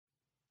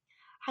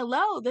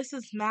Hello, this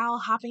is Mal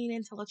hopping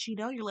in to let you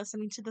know you're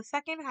listening to the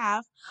second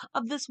half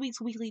of this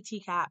week's weekly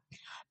TCAP.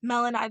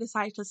 Mel and I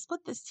decided to split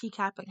this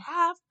TCAP in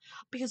half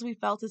because we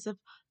felt as if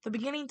the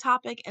beginning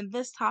topic and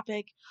this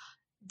topic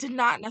did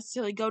not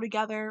necessarily go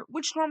together,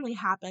 which normally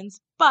happens,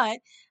 but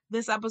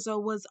this episode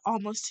was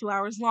almost 2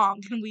 hours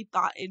long, and we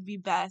thought it'd be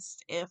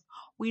best if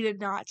we did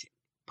not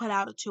put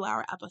out a 2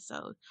 hour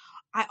episode.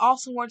 I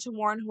also want to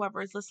warn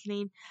whoever is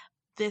listening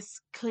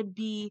this could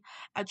be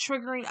a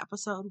triggering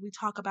episode. We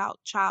talk about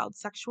child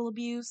sexual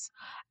abuse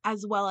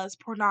as well as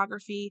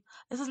pornography.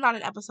 This is not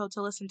an episode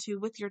to listen to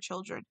with your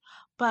children,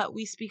 but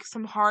we speak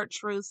some hard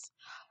truths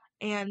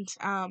and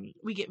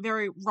we get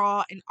very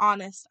raw and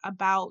honest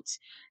about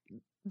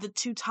the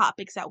two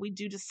topics that we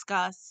do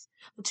discuss,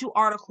 the two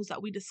articles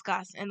that we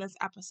discuss in this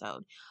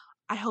episode.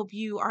 I hope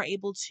you are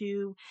able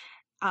to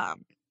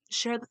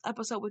share this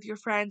episode with your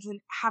friends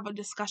and have a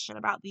discussion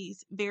about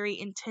these very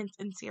intense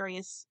and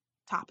serious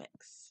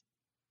topics.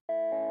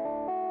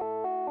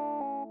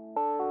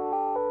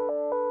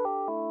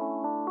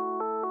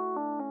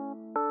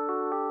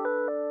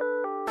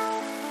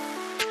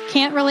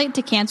 Can't relate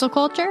to cancel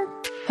culture,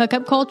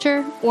 hookup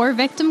culture, or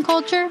victim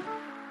culture?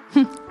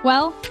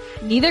 Well,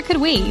 neither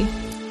could we.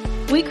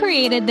 We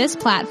created this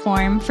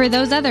platform for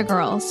those other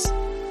girls.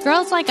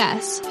 Girls like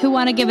us who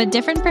want to give a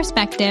different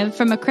perspective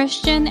from a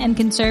Christian and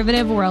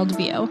conservative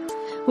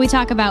worldview. We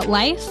talk about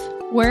life,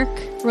 work,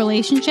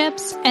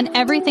 relationships, and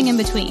everything in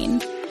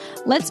between.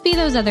 Let's be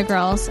those other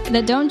girls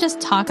that don't just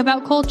talk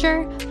about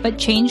culture, but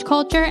change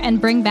culture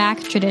and bring back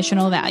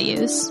traditional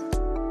values.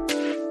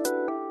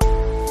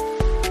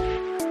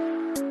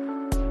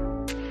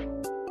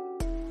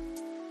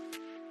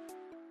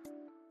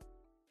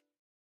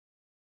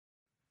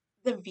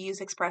 The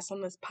views expressed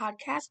on this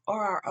podcast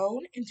are our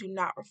own and do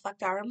not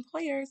reflect our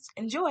employers.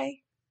 Enjoy.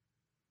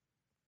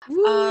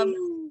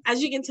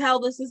 As you can tell,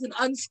 this is an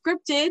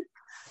unscripted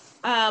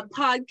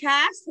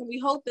podcast, and we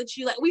hope that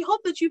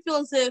you feel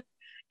as if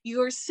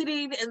you're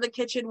sitting in the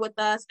kitchen with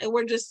us and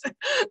we're just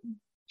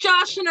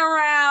joshing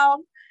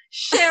around,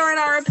 sharing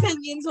our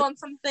opinions on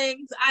some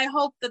things. I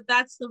hope that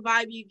that's the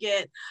vibe you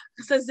get,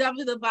 because that's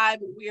definitely the vibe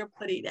we are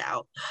putting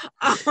out.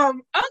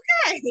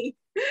 Okay.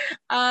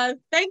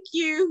 Thank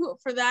you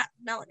for that,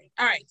 Melanie.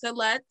 All right, so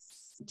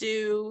let's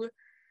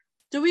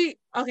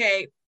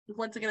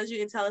once again, as you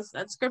can tell, it's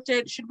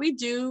unscripted. Should we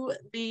do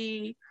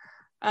the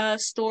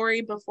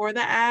story before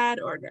the ad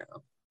or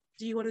no?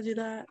 Do you want to do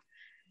that?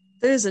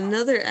 There's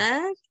another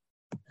ad?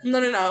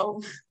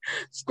 No.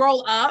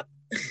 Scroll up.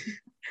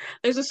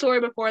 There's a story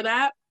before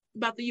that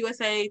about the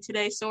USA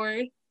Today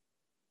story.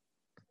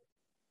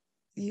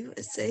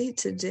 USA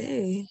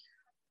Today?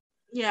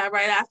 Yeah,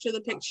 right after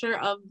the picture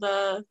of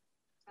the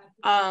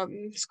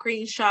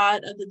screenshot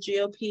of the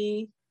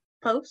GOP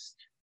post.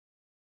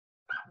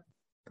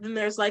 Then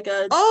there's like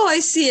a... Oh, I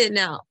see it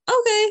now.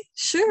 Okay,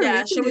 sure.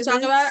 Yeah, should we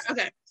talk about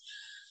it?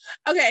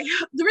 Okay.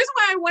 The reason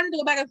why I wanted to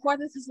go back and forth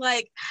is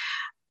like,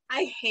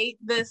 I hate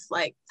this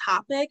like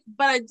topic,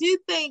 but I do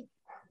think,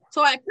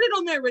 so I put it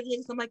on there originally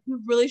because I'm like, we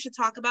really should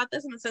talk about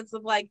this in the sense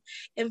of like,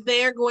 if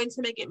they're going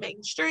to make it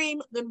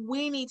mainstream, then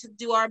we need to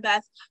do our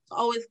best to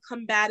always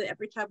combat it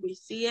every time we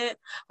see it.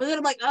 But then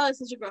I'm like, oh, it's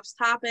such a gross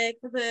topic.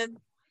 But then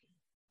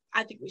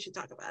I think we should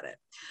talk about it.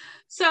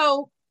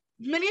 So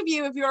many of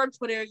you, if you're on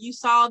Twitter, you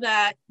saw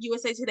that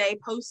USA Today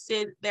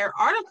posted their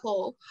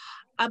article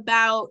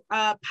about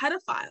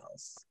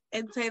pedophiles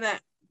and say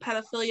that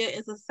pedophilia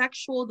is a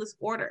sexual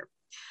disorder.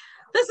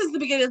 This is the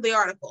beginning of the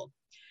article.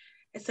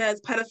 It says,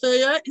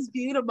 pedophilia is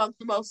viewed among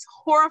the most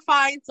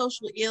horrifying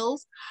social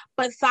ills,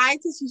 but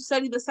scientists who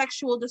study the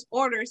sexual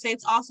disorder say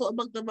it's also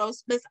among the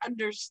most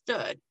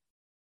misunderstood.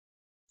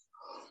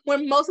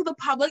 When most of the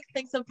public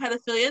thinks of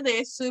pedophilia,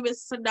 they assume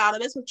it's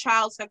synonymous with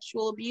child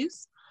sexual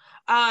abuse.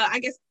 I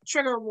guess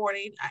trigger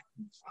warning.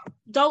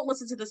 Don't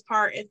listen to this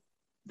part if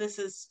this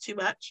is too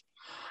much.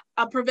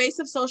 A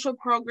pervasive social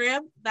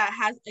program that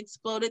has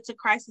exploded to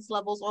crisis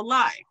levels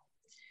online.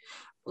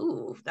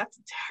 Ooh, that's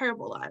a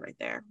terrible lie right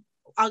there.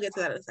 I'll get to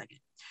that in a second.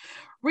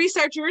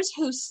 Researchers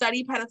who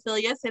study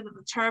pedophilia say that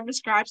the term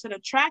describes an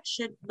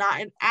attraction,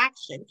 not an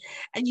action,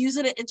 and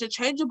using it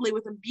interchangeably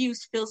with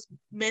abuse fuels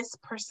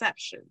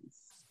misperceptions.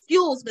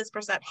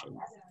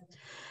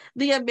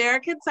 The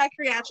American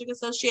Psychiatric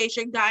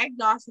Association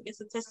Diagnostic and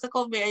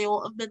Statistical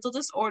Manual of Mental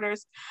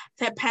Disorders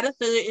said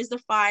pedophilia is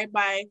defined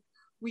by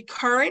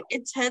recurrent,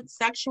 intense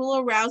sexual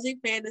arousing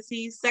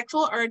fantasies,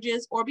 sexual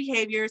urges, or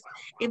behaviors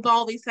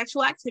involving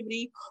sexual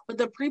activity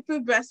with a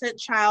prepubescent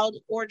child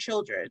or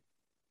children.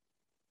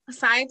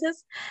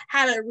 Scientists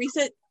have in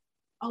recent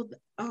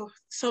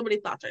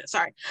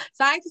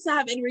Scientists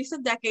have in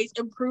recent decades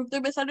improved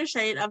their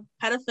misunderstanding of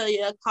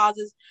pedophilia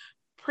causes,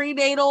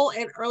 prenatal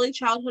and early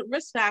childhood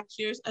risk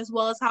factors, as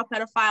well as how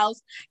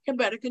pedophiles can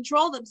better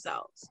control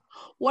themselves.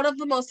 One of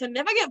the most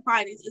significant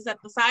findings is that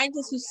the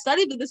scientists who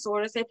study the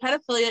disorder say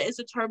pedophilia is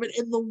determined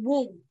in the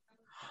womb,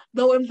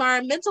 though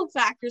environmental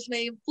factors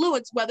may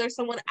influence whether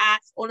someone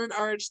acts on an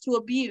urge to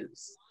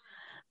abuse.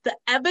 The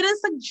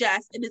evidence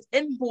suggests it is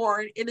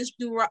inborn, it is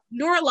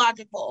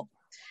neurological.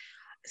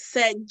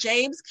 said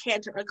James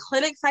Cantor, a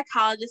clinical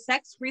psychologist,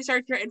 sex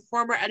researcher, and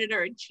former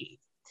editor-in-chief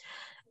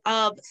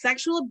of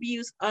Sexual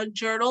Abuse, a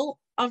journal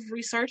of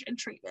research and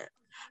treatment.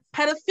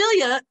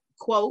 Pedophilia,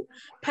 quote,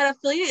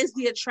 pedophilia is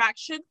the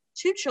attraction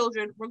to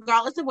children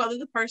regardless of whether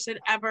the person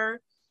ever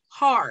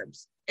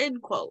harms,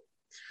 end quote.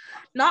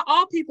 Not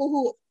all people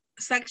who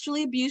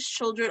sexually abuse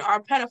children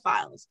are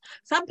pedophiles.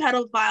 Some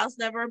pedophiles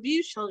never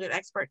abuse children,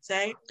 experts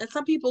say, and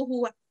some people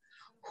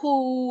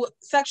who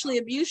sexually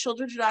abuse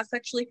children do not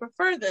sexually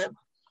prefer them,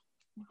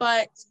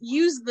 but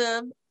use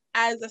them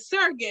as a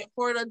surrogate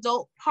for an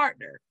adult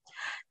partner.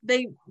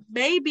 They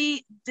may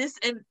be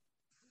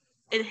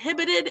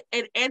inhibited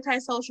and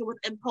antisocial with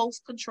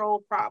impulse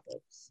control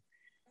problems.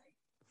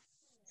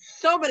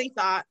 So many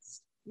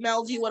thoughts.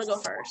 Mel, do you want to go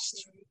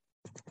first?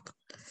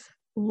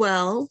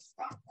 Well,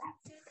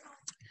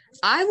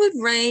 I would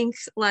rank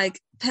like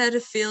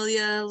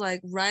pedophilia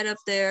like right up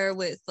there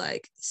with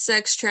like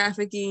sex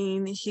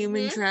trafficking,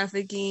 human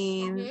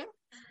trafficking,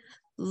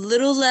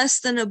 little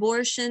less than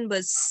abortion,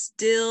 but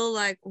still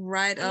like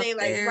right up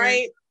there.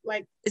 Right,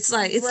 it's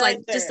like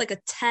there. Just like a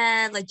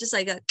tad, like just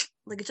like a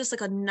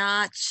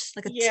notch,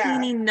 like a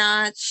teeny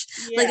notch.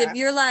 Yeah. Like if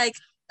you're like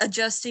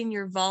adjusting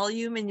your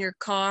volume in your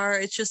car,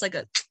 it's just like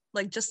a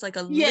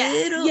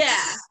little.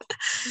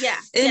 Yeah.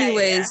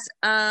 Anyways,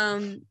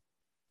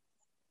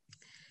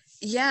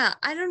 yeah,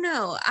 I don't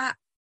know.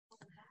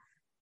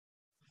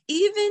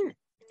 Even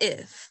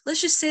if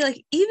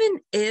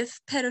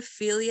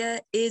pedophilia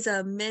is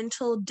a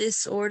mental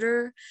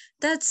disorder,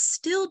 that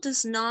still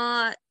does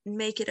not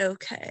make it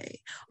okay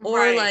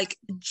or like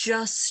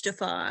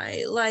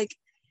justify, like,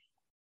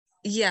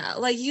 yeah,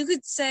 like you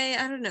could say,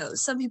 I don't know,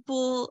 some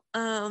people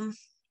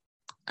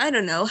I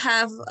don't know,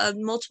 have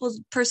multiple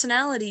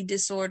personality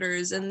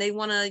disorders and they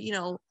want to, you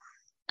know,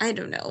 I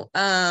don't know,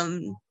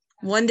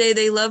 one day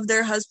they love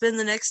their husband,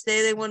 the next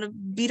day they want to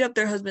beat up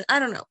their husband. I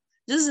don't know,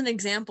 just an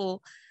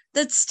example.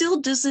 That still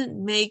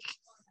doesn't make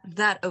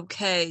that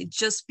okay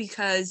just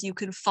because you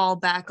can fall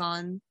back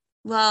on,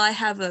 well, I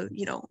have a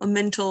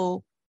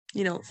mental,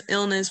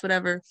 illness,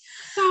 whatever.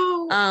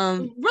 So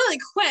really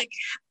quick,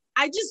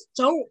 I just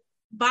don't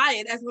buy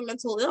it as a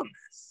mental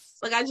illness.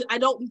 Like I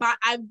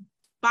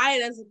buy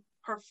it as a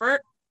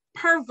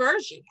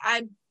perversion.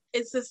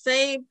 It's the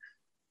same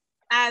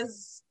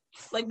as,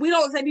 like, we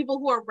don't say people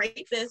who are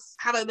rapists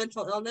have a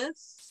mental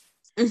illness.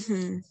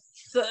 Mm-hmm.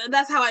 So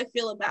that's how I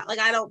feel about it. Like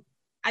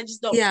I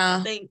just don't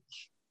think.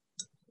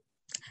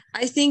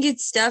 I think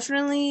it's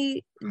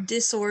definitely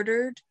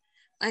disordered.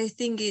 I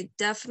think it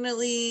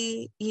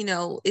definitely,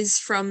 is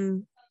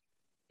from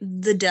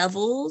the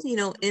devil,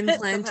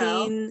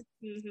 implanting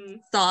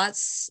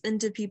thoughts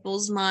into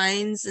people's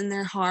minds and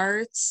their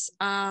hearts,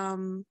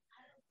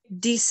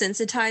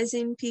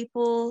 desensitizing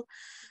people.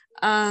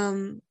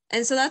 And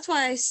so that's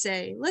why I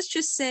say, let's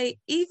just say,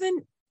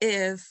 even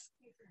if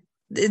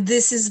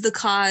this is the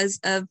cause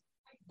of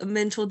a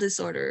mental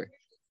disorder,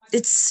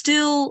 it's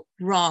still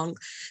wrong.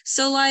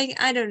 So, like,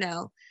 I don't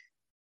know,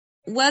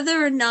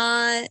 whether or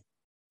not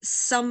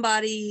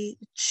somebody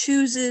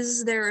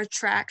chooses their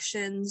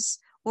attractions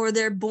or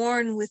they're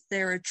born with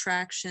their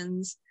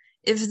attractions,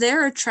 if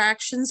their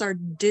attractions are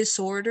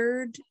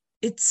disordered,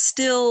 it's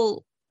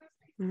still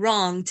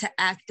wrong to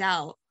act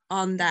out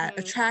on that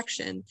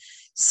attraction.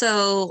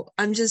 So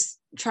I'm just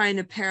trying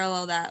to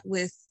parallel that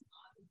with,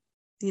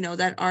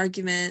 that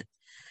argument.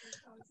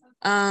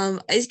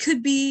 It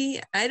could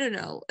be, I don't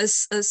know, a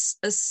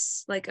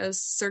like a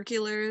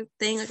circular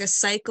thing, like a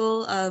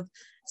cycle of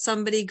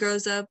somebody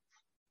grows up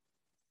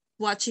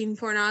watching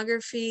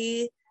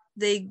pornography,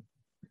 they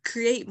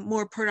create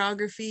more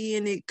pornography,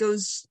 and it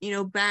goes,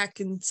 back,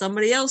 and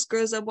somebody else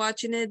grows up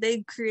watching it,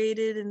 they create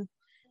it, and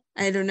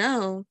I don't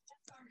know.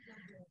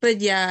 But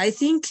yeah,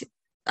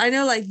 I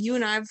know, like, you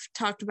and I've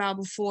talked about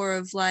before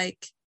of,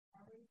 like,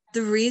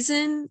 the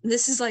reason,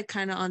 this is like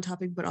kind of on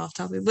topic but off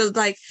topic, but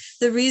like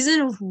the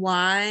reason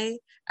why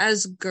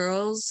as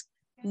girls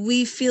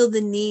we feel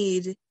the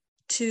need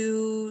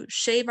to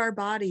shave our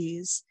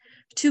bodies,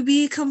 to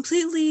be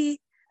completely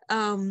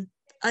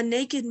a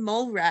naked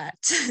mole rat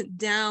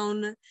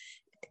down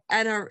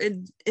at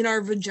in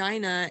our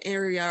vagina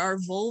area, our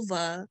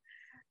vulva.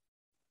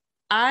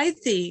 I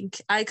think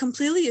I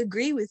completely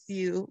agree with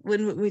you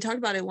when we talked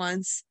about it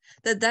once,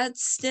 that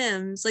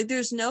stems, like,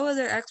 there's no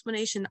other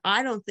explanation,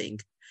 I don't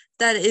think,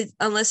 that it,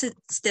 unless it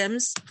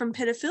stems from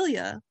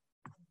pedophilia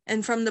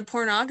and from the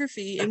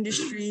pornography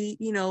industry,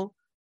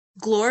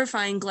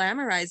 glorifying,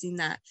 glamorizing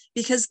that,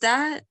 because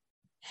that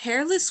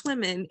hairless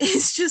women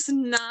is just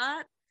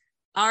not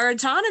our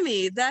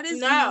autonomy. That is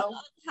not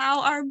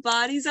how our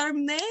bodies are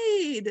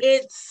made.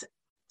 It's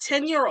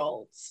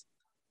 10-year-olds.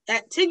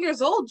 At 10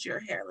 years old, you're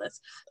hairless.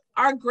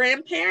 Our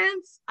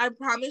grandparents, I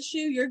promise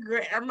you, your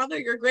grandmother,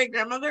 your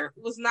great-grandmother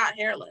was not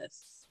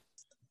hairless.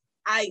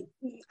 I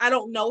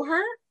don't know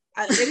her.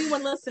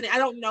 Anyone listening, I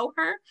don't know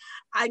her.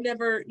 I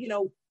never,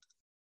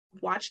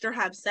 watched her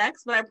have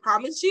sex, but I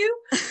promise you,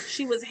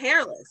 she was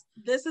hairless.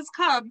 This has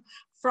come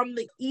from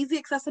the easy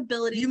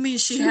accessibility. You mean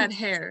she had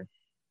hair?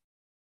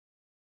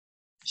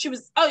 She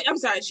was, oh, I'm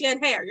sorry, she had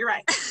hair. You're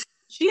right.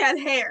 she had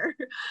hair.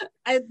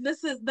 And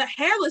this is the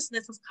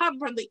hairlessness has come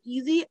from the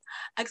easy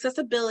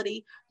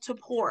accessibility to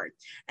porn.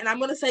 And I'm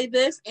gonna say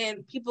this,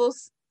 and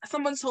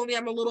someone told me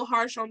I'm a little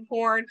harsh on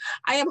porn.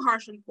 I am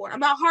harsh on porn. I'm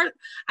not hard.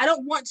 I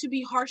don't want to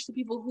be harsh to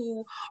people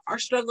who are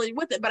struggling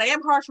with it, but I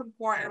am harsh on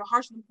porn, and I'm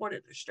harsh on the porn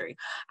industry.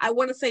 I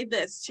want to say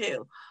this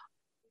too.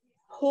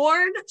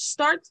 Porn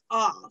starts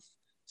off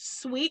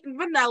sweet and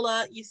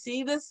vanilla. You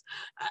see this,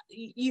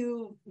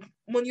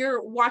 when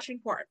you're watching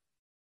porn,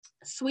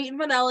 sweet and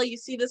vanilla. You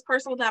see this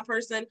person with that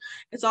person.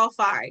 It's all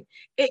fine.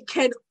 It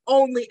can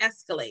only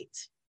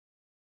escalate.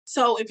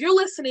 So if you're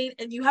listening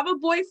and you have a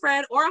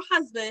boyfriend or a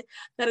husband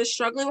that is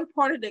struggling with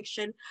porn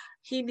addiction,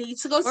 he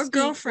needs to go or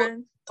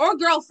girlfriend. Or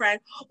girlfriend.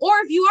 Or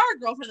if you are a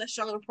girlfriend that's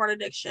struggling with porn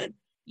addiction,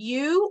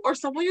 you or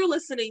someone you're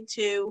listening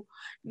to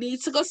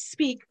needs to go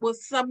speak with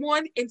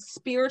someone in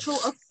spiritual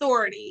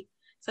authority,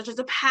 such as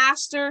a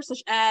pastor,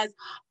 such as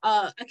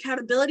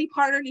accountability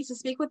partner needs to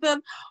speak with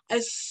them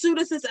as soon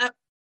as this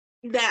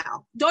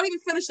now. Don't even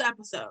finish the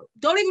episode.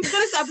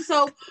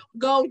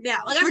 Go now.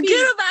 Like,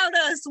 forget about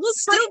us. We'll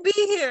still be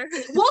here.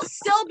 We'll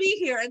still be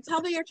here, and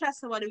tell me your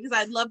testimony, because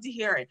I'd love to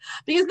hear it.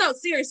 Because no,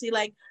 seriously,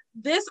 like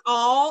this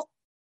all,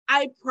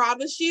 I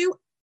promise you,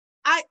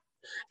 I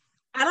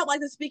don't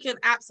like to speak in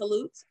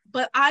absolutes,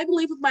 but I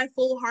believe with my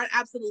full heart,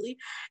 absolutely,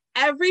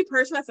 every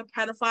person that's a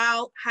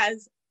pedophile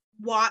has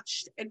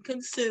watched and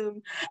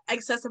consumed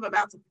excessive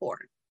amounts of porn.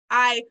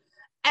 I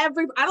don't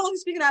like to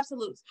speak in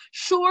absolutes.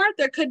 Sure,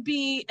 there could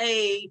be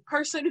a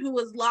person who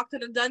was locked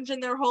in a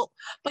dungeon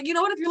but you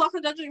know what? If you're locked in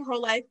a dungeon your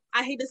whole life,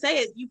 I hate to say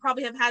it, you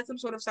probably have had some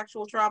sort of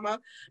sexual trauma,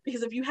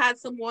 because if you had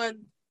someone,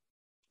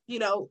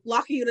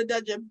 locking you in a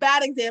dungeon,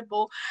 bad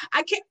example.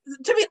 I can't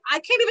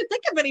even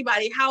think of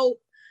anybody how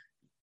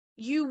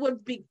you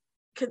would be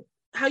a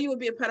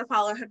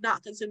pedophile or have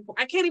not consumed porn.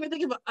 I can't even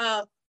think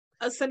of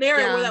a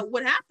scenario where that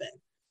would happen.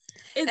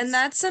 And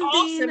that's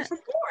something from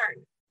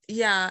porn.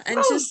 Yeah, and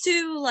just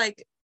to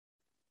like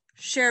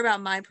share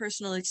about my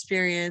personal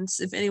experience,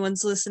 if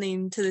anyone's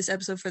listening to this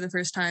episode for the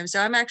first time. So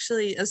I'm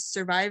actually a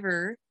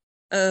survivor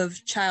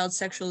of child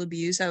sexual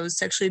abuse. I was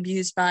sexually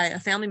abused by a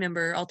family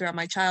member all throughout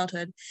my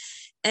childhood.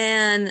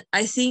 And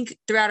I think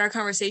throughout our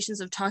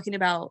conversations of talking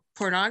about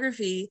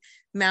pornography,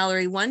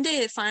 Mallory, one day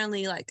it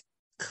finally like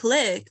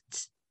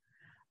clicked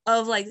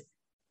of like,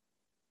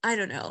 I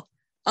don't know,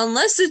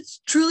 unless it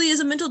truly is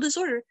a mental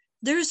disorder,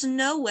 there's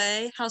no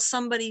way how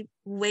somebody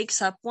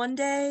wakes up one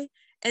day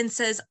and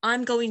says,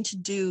 I'm going to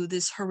do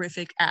this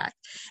horrific act.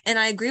 And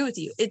I agree with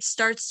you. It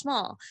starts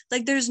small.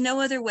 Like, there's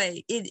no other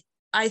way.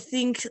 I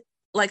think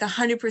like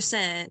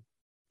 100%,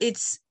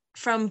 it's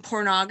from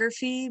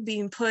pornography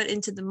being put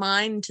into the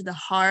mind, into the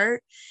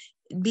heart,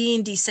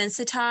 being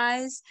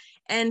desensitized.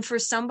 And for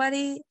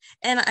somebody,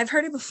 and I've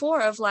heard it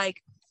before of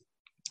like,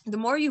 the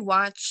more you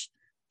watch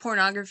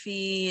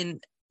pornography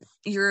and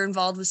you're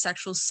involved with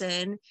sexual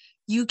sin,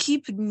 you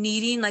keep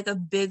needing like a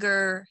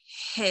bigger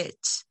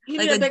hit. You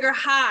need a bigger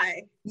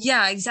high.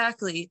 Yeah,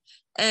 exactly.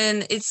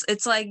 And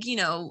it's like,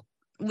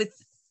 with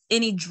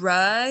any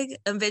drug,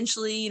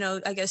 eventually,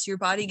 I guess your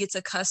body gets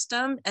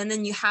accustomed, and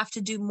then you have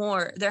to do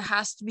more. There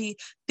has to be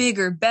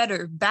bigger,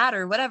 better,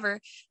 badder, whatever,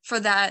 for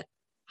that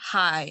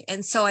high.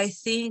 And so I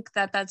think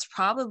that that's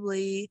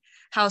probably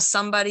how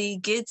somebody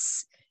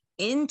gets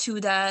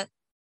into that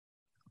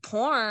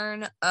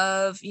porn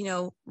of,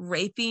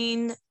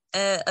 raping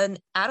an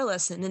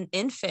adolescent, an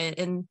infant.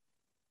 And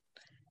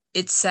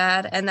it's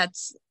sad, and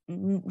that's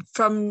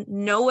from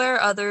nowhere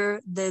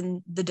other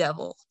than the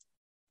devil.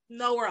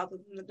 Nowhere other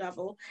than the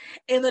devil.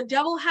 And the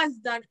devil has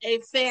done a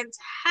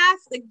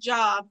fantastic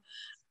job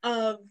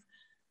of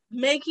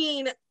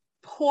making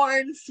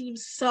porn seem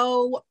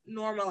so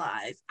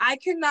normalized. I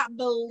cannot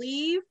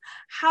believe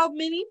how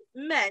many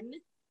men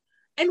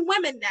and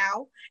women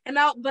now,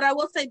 but I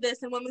will say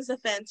this in women's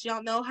defense,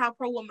 y'all know how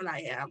pro-woman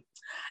I am.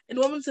 In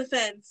women's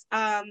defense,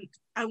 I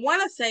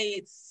want to say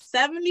it's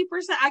 70%,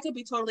 I could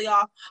be totally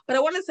off, but I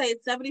want to say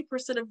it's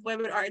 70% of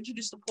women are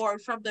introduced to porn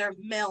from their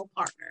male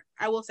partner.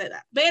 I will say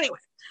that. But anyway,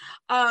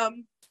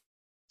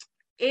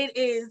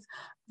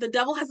 the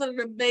devil has done an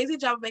amazing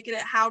job of making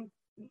it how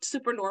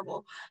super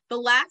normal. The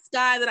last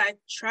guy that I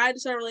tried to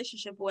start a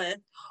relationship with,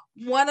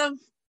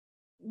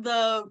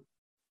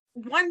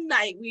 one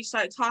night we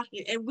started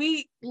talking, and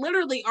we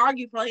literally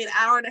argued for like an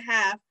hour and a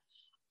half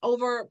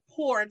over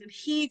porn, and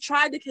he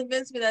tried to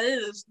convince me that it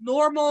is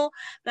normal,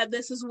 that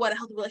this is what a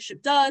healthy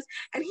relationship does.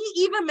 And he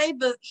even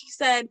he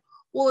said,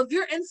 well, if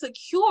you're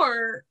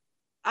insecure,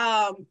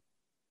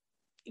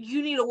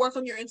 you need to work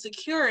on your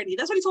insecurity.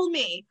 That's what he told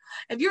me.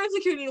 If you're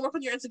insecure, you need to work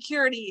on your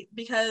insecurity,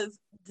 because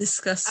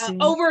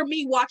disgusting. Over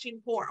me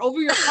watching porn, over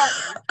your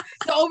partner.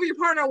 So over your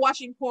partner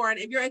watching porn,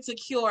 if you're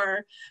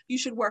insecure, you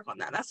should work on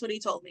that. That's what he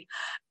told me.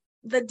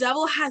 The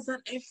devil has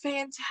done a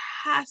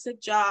fantastic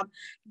job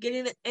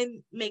getting it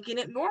and making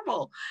it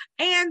normal.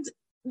 And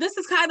this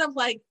is kind of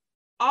like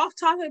off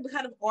topic, but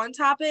kind of on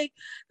topic.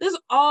 This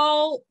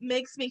all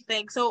makes me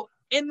think. So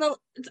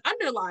it's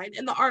underlined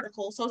in the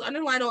article. So it's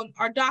underlined on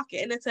our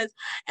docket, and it says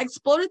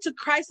exploded to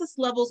crisis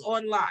levels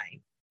online.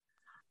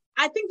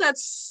 I think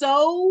that's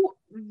so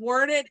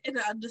worded in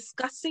a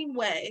disgusting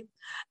way.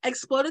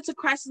 Exploded to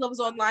crisis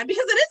levels online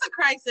because it is a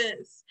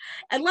crisis.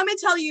 And let me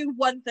tell you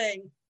one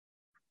thing.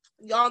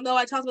 Y'all know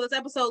I talked about this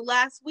episode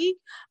last week,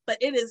 but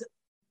it is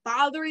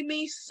bothering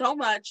me so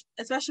much,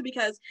 especially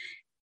because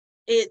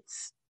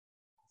it's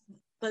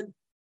the,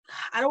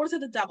 I don't want to say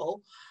the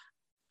devil.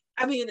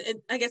 I mean,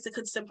 I guess it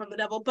could stem from the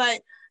devil,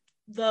 but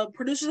the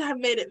producers have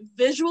made it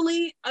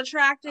visually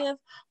attractive.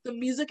 The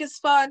music is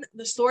fun.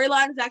 The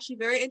storyline is actually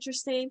very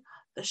interesting.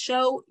 The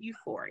show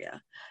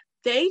Euphoria.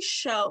 They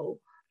show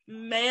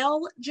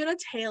male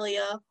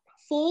genitalia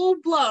full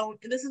blown,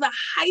 and this is a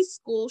high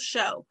school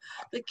show.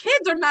 The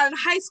kids are not in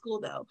high school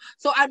though.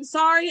 So I'm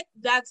sorry,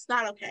 that's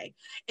not okay.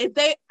 If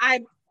they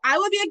I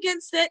would be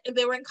against it if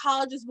they were in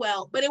college as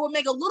well, but it would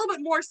make a little bit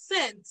more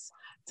sense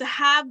to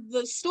have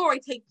the story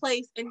take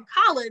place in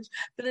college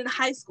than in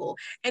high school.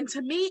 And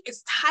to me,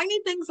 it's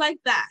tiny things like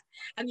that.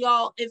 And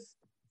y'all, if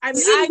I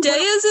mean,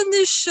 Zendaya's in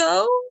this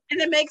show, and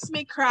it makes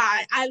me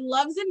cry. I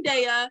love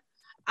Zendaya.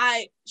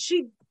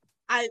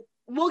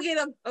 We'll get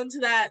onto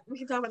that. We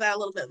can talk about that a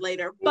little bit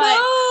later. But no!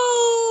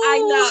 I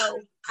know.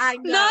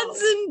 Not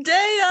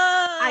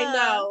Zendaya. I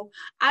know.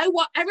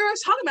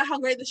 Everyone's talking about how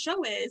great the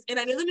show is, and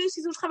I knew the new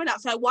season was coming out,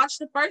 so I watched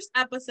the first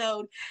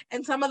episode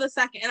and some of the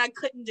second, and I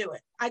couldn't do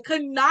it. I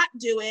could not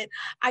do it.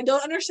 I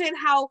don't understand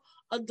how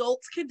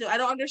adults can do it. I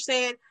don't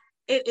understand.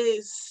 It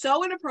is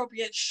so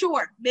inappropriate.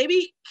 Sure,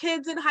 maybe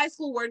kids in high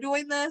school were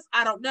doing this.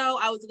 I don't know.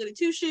 I was a goody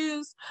two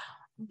shoes,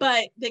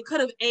 but they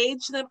could have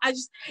aged them.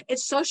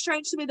 It's so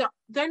strange to me.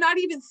 They're not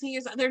even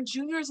seniors. They're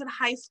juniors in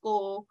high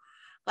school,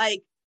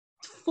 like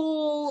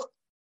full,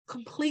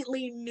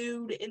 completely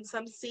nude in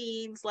some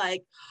scenes,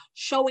 like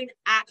showing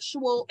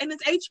actual, and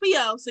it's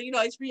HBO, so you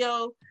know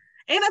HBO,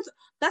 and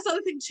that's the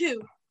other thing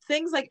too.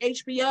 Things like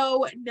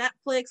HBO,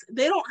 Netflix,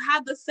 they don't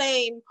have the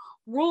same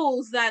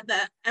rules that the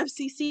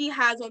FCC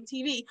has on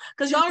TV.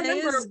 Because y'all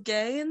remember, is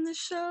gay in the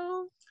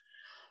show.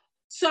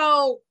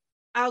 So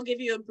I'll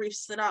give you a brief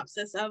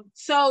synopsis of.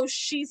 So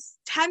she's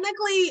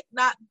technically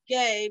not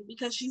gay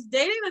because she's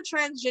dating a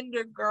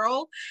transgender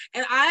girl,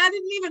 and I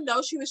didn't even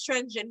know she was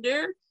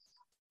transgender.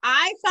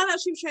 I found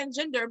out she was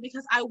transgender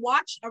because I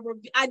watched a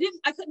review. I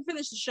couldn't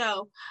finish the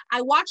show.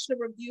 I watched a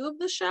review of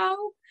the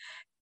show,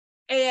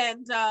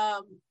 and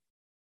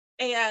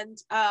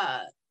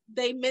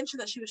they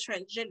mentioned that she was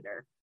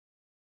transgender.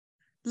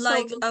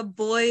 Like a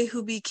boy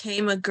who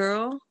became a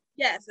girl?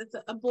 Yes, it's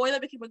a boy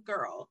that became a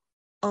girl.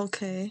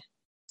 Okay.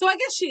 So I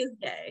guess she is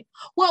gay.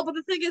 Well, but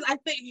the thing is,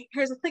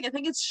 here's the thing. I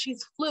think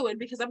she's fluid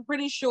because I'm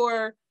pretty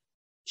sure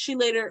she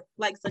later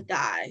likes a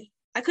guy.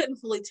 I couldn't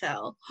fully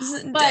tell.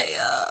 But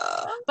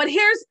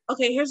here's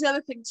the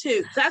other thing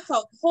too. That's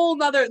a whole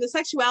nother, the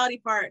sexuality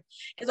part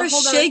is a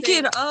whole nother thing. Shake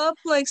it up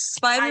like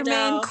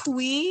Spider-Man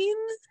Queen.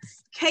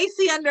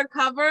 Casey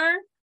Undercover.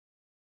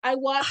 I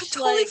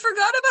totally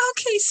forgot about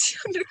Casey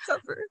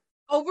Undercover.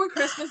 Over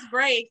Christmas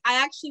break,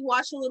 I actually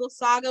watched a little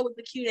saga with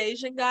the cute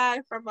Asian guy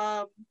from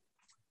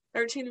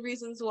 13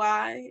 Reasons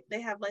Why.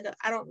 They have like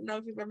I don't know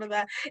if you remember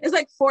that. It's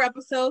like 4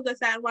 episodes. I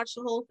sat and watched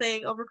the whole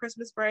thing over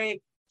Christmas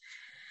break.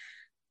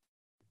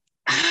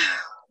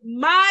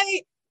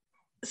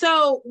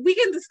 So we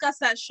can discuss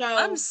that show.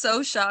 I'm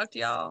so shocked,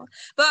 y'all.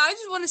 But I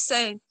just want to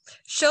say,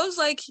 shows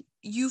like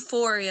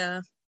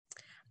Euphoria,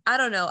 I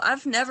don't know.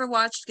 I've never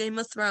watched Game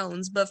of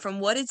Thrones, but from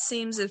what it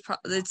seems, it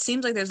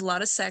seems like there's a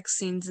lot of sex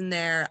scenes in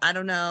there. I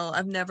don't know.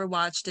 I've never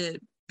watched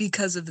it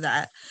because of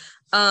that.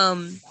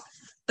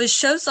 But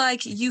shows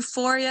like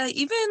Euphoria,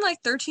 even like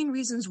 13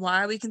 Reasons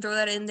Why, we can throw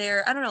that in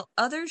there. I don't know.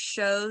 Other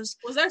shows.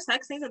 Was there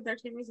sex scenes in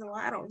 13 Reasons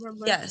Why? I don't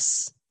remember.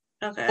 Yes.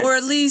 Okay. Or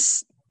at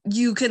least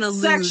you can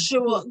allude.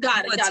 Sexual.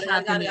 Got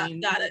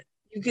it.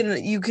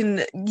 You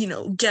can,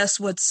 guess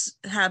what's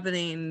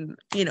happening,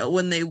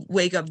 when they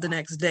wake up the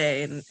next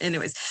day. And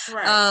anyways.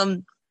 Right.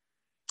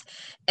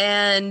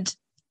 And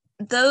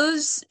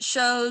those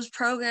shows,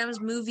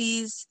 programs,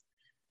 movies,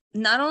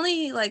 not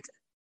only like,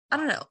 I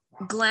don't know,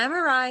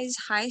 glamorize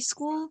high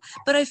school,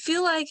 but I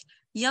feel like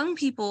young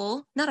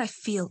people,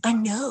 I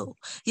know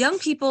young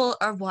people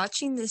are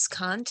watching this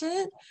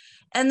content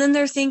and then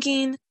they're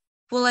thinking,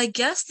 well, I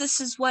guess this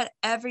is what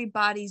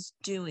everybody's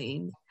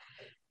doing.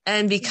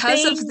 And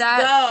because of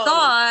that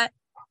thought,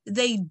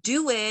 they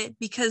do it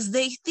because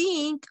they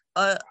think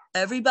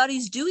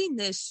everybody's doing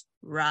this,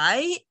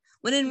 right?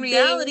 When in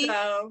reality,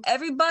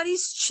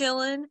 everybody's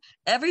chilling,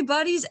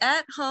 everybody's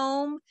at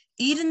home,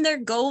 eating their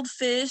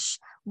goldfish,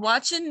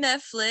 watching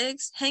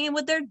Netflix, hanging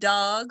with their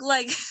dog,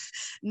 like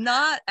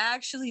not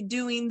actually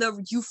doing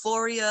the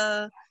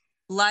Euphoria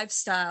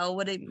lifestyle,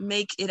 what it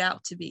make it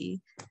out to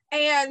be.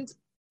 And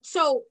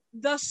so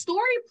the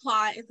story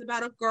plot is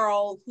about a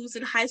girl who's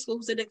in high school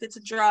who's addicted to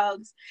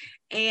drugs,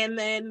 and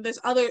then there's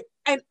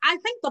and I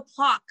think the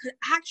plot could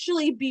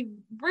actually be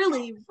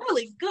really,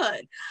 really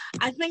good.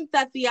 I think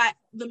that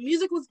the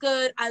music was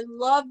good. I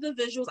love the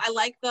visuals. I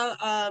like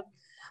the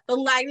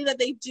lighting that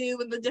they do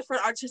and the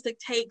different artistic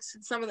takes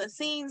in some of the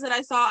scenes that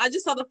I saw. I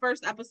just saw the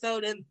first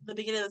episode and the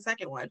beginning of the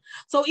second one.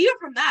 So even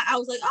from that, I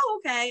was like, oh,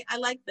 okay, I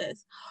like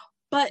this.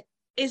 But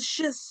it's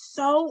just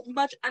so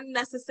much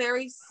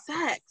unnecessary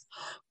sex.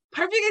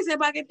 Perfect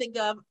example I can think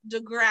of,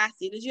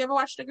 Degrassi. Did you ever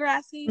watch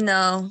Degrassi?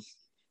 No.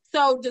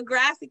 So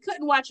Degrassi,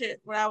 couldn't watch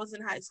it when I was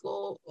in high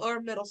school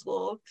or middle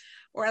school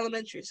or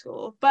elementary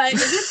school, but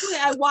eventually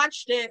I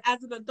watched it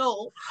as an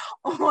adult.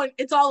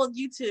 It's all on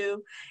YouTube,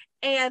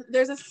 and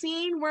there's a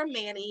scene where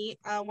Manny,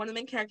 one of the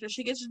main characters,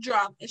 she gets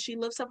drunk and she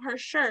lifts up her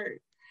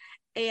shirt,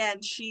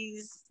 and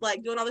she's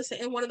like doing all this,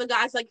 and one of the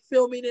guys like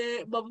filming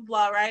it, blah blah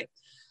blah. Right.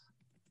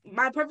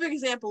 My perfect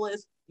example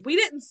is we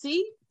didn't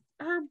see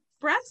her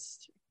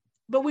breast,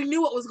 but we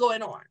knew what was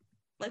going on.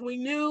 Like we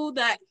knew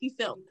that he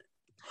filmed it.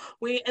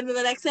 And then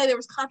the next day there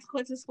was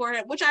consequences for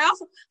him, which I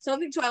also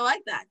something too I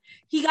like that.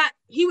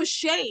 He was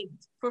shamed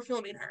for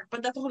filming her,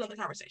 but that's a whole other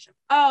conversation.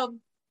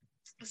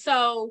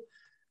 So,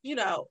 you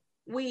know,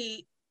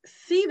 we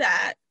see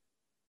that.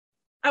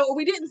 Oh,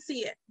 we didn't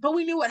see it, but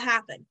we knew what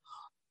happened.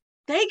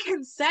 They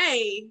can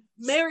say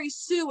Mary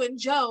Sue and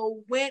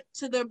Joe went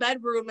to their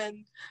bedroom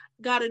and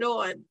got it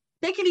on.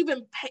 They can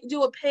even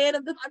do a pan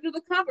of them under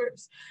the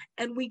covers,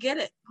 and we get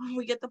it.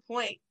 We get the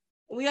point.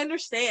 We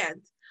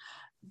understand.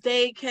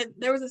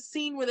 There was a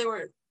scene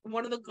where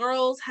one of the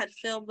girls had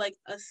filmed like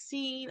a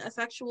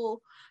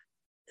sexual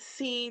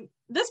scene.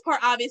 This part,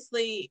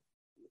 obviously,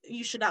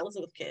 you should not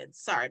listen with kids.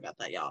 Sorry about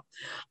that, y'all.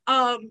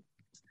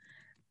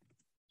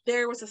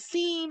 There was a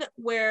scene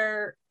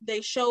where they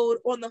showed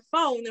on the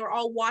phone, they were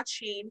all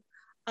watching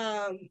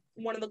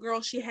one of the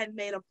girls, she had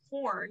made a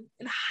porn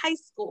in high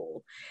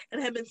school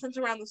and had been sent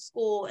around the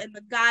school, and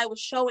the guy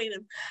was showing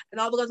him, and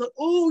all the guys were like,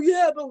 oh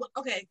yeah, but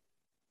okay.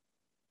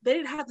 They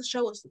didn't have to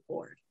show us the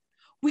porn.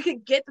 We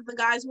could get that the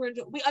guys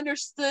we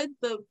understood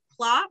the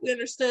plot, we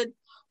understood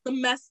the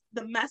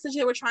message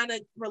they were trying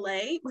to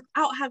relay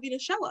without having to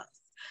show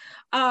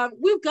us.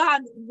 We've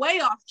gone way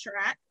off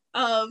track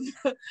of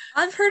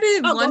I've heard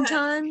it one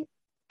time.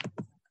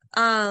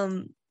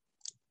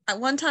 At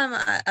one time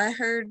I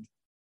heard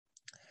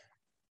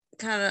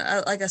kind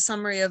of like a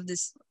summary of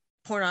this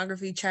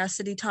pornography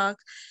chastity talk,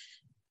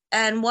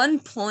 and one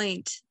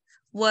point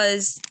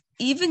was,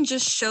 even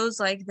just shows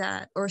like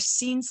that or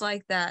scenes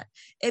like that,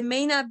 it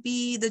may not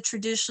be the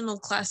traditional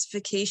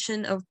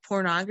classification of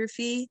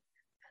pornography,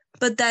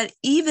 but that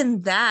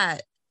even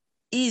that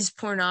is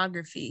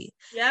pornography.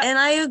 Yep. And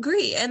I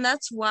agree. And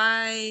that's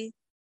why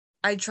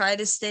I try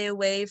to stay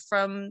away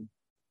from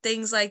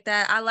things like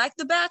that. I like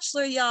The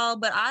Bachelor, y'all,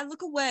 but I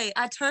look away.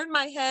 I turn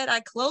my head.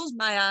 I close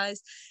my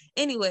eyes.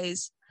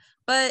 Anyways,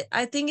 but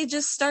I think it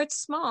just starts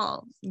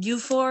small.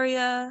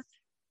 Euphoria,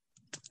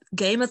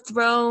 Game of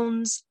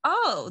Thrones.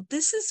 Oh,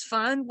 this is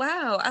fun.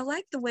 Wow, I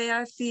like the way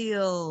I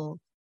feel.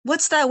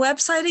 What's that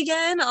website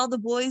again? All the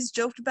boys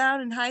joked about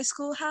in high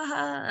school.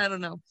 Haha. I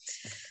don't know.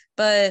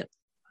 But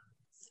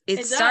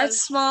it starts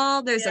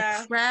small. There's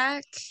a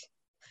crack.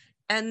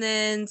 And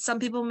then some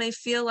people may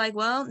feel like,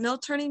 well, no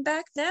turning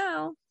back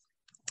now.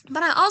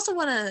 But I also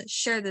want to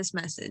share this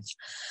message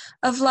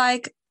of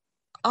like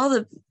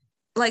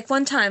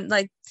one time,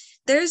 like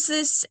there's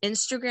this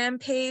Instagram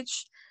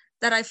page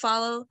that I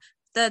follow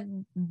that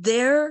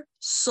their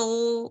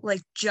sole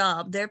like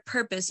job, their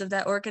purpose of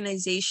that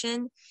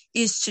organization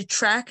is to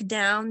track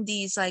down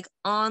these like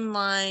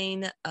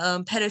online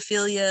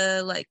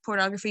pedophilia, like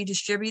pornography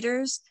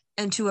distributors,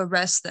 and to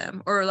arrest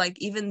them, or like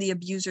even the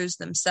abusers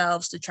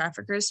themselves, the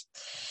traffickers.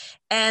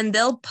 And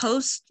they'll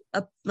post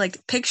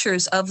like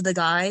pictures of the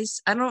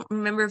guys. I don't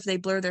remember if they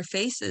blur their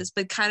faces,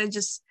 but kind of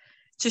just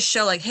to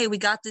show like, hey, we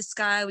got this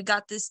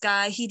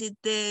guy, he did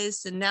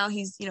this, and now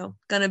he's,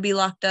 gonna be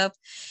locked up.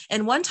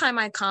 And one time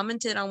I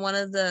commented on one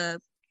of the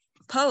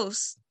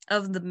posts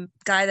of the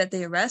guy that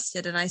they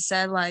arrested, and I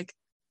said like,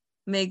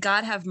 may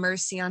God have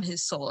mercy on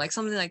his soul, like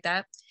something like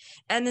that.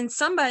 And then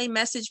somebody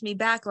messaged me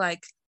back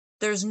like,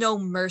 there's no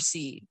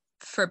mercy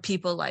for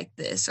people like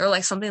this, or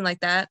like something like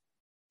that.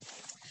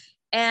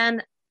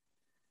 And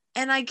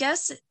I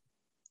guess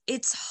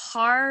it's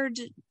hard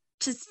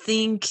to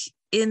think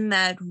in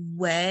that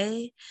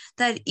way,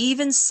 that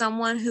even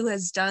someone who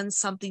has done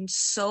something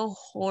so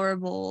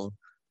horrible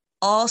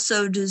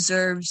also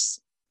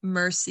deserves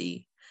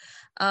mercy.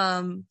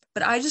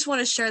 But I just want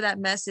to share that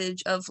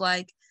message of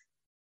like,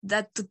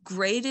 that the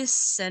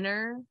greatest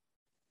sinner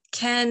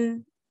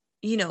can,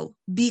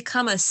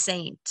 become a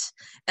saint,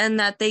 and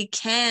that they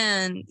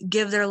can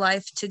give their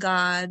life to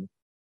God,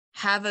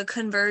 have a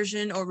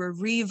conversion or a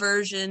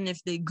reversion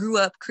if they grew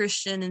up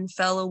Christian and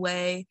fell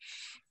away,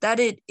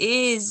 that it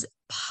is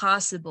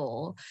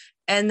possible,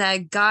 and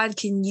that God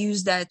can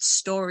use that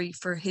story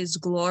for his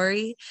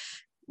glory.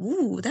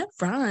 Ooh, that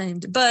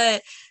rhymed.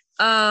 But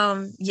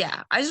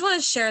yeah, I just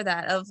want to share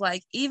that of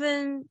like,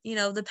 even,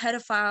 the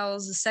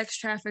pedophiles, the sex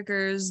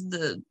traffickers,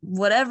 the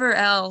whatever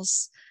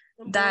else,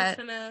 that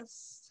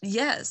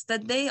yes,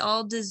 that they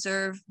all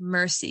deserve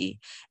mercy,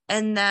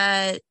 and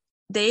that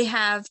they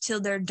have till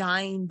their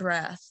dying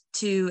breath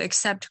to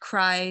accept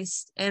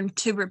Christ and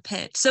to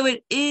repent. So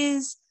it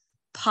is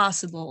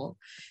possible.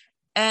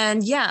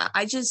 And yeah,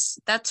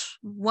 that's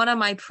one of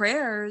my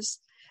prayers,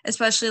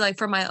 especially like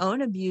for my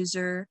own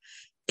abuser,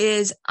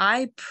 is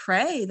I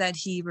pray that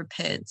he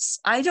repents.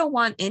 I don't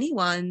want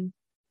anyone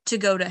to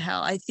go to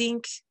hell. I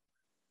think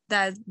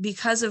that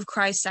because of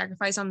Christ's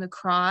sacrifice on the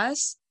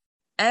cross,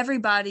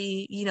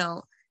 everybody,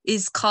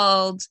 is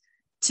called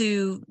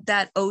to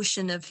that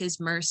ocean of his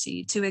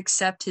mercy, to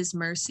accept his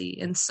mercy.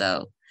 And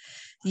so,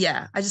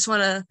 yeah, I just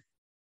want to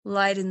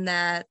lighten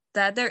that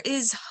there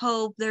is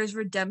hope, there's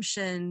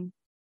redemption,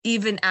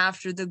 even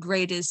after the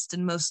greatest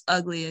and most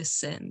ugliest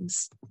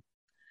sins.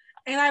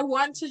 And I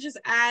want to just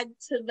add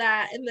to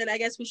that, and then I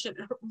guess we should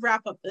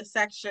wrap up this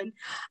section.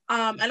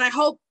 And I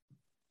hope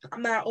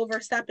I'm not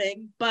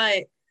overstepping,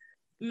 but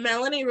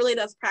Melanie really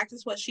does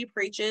practice what she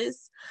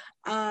preaches.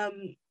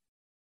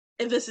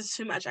 If this is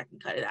too much, I can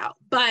cut it out.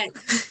 But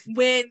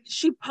when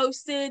she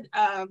posted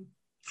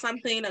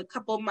something a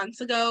couple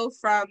months ago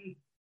from,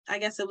 I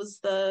guess it was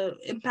the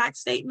impact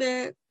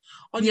statement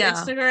on your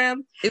Instagram.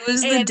 It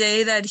was the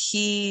day that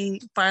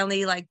he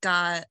finally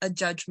got a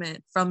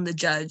judgment from the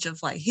judge of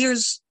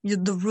here's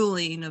the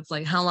ruling of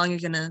how long you're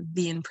gonna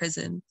be in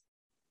prison.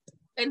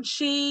 And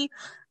she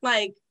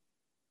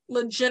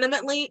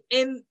legitimately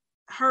in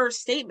her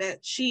statement,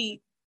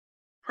 she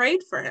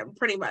prayed for him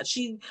pretty much.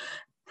 She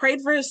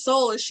prayed for his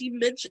soul, and she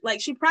mentioned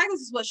she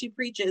practices what she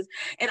preaches.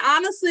 And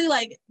honestly,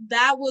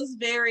 that was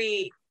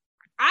very,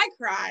 I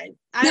cried.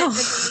 No.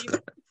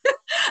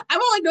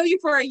 I've only known you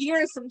for a year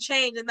and some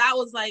change, and that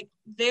was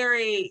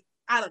very,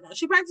 I don't know.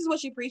 She practices what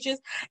she preaches,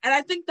 and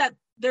I think that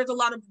there's a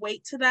lot of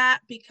weight to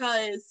that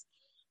because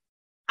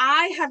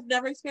I have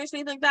never experienced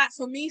anything like that.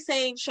 So me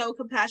saying show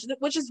compassion,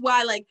 which is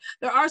why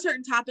there are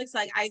certain topics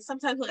I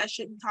sometimes I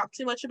shouldn't talk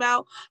too much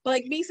about,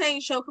 but me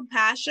saying show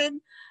compassion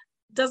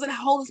doesn't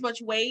hold as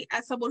much weight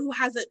as someone who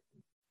hasn't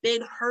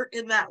been hurt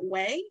in that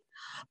way.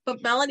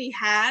 But Melanie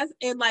has,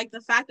 and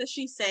the fact that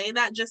she's saying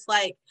that, just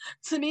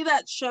to me,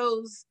 that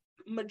shows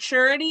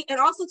maturity. And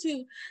also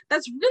too,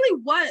 that's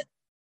really what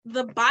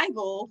the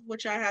Bible,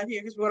 which I have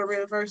here because we're going to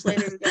read a verse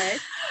later today,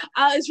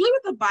 is really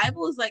what the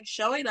Bible is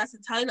showing us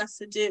and telling us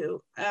to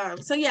do. So I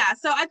think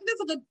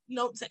that's a good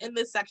note to end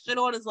this section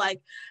on, is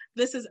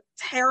this is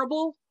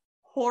terrible,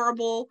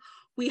 horrible.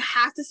 We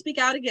have to speak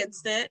out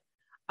against it.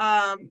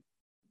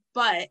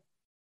 But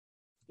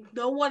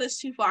no one is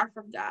too far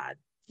from God.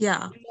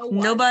 Yeah.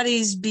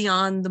 Nobody's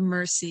beyond the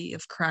mercy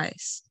of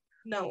Christ.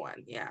 No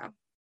one. Yeah.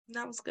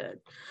 That was good.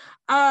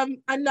 Our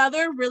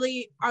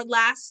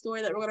last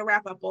story that we're going to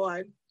wrap up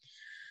on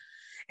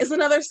is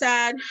another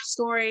sad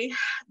story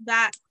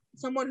that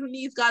someone who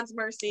needs God's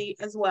mercy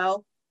as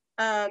well.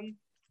 For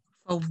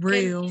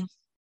real.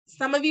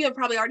 Some of you have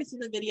probably already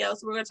seen the video,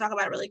 so we're going to talk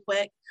about it really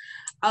quick.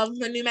 Of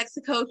the New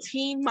Mexico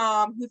teen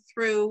mom who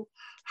threw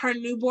her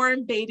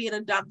newborn baby in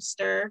a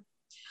dumpster.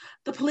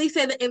 The police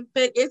say the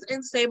infant is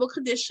in stable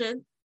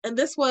condition, and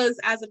this was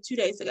as of 2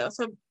 days ago.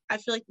 So I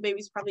feel like the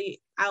baby's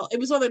probably out. It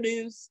was on the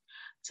news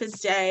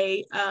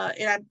today,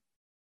 and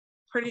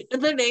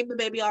they named the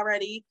baby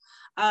already.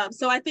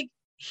 So I think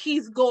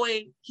he's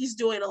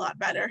doing a lot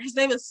better. His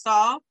name is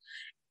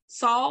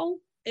Saul,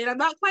 and I'm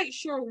not quite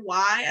sure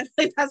why. I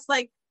think that's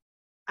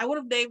I would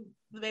have named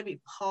the baby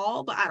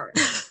Paul, but I don't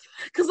know.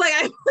 Because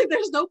I feel like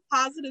there's no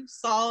positive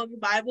Saul in the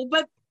Bible,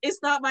 but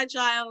it's not my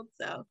child.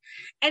 So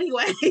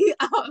anyway,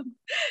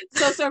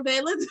 so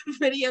surveillance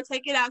video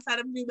taken outside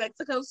of New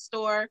Mexico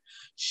store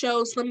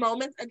shows the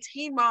moment a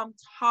teen mom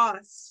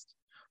tossed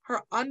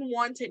her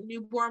unwanted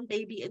newborn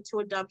baby into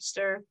a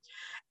dumpster,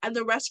 and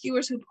the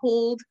rescuers who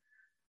pulled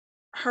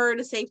her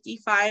to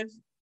safety 5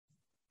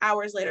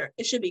 hours later.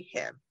 It should be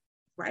him,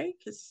 right?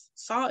 Because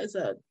Saul is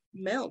a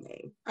male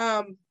name.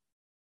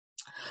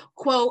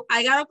 Quote,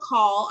 I got a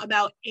call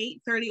about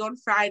 8:30 on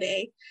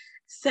Friday,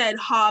 said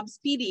Hobbs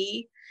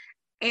PD,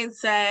 and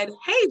said,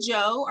 hey,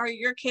 Joe, are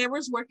your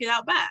cameras working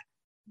out back?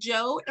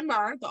 Joe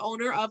Emmer, the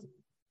owner of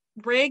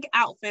Rig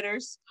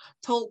Outfitters,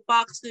 told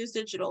Fox News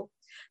Digital.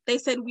 They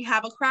said, we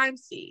have a crime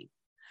scene.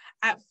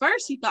 At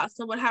first, he thought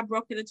someone had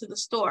broken into the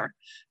store,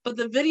 but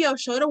the video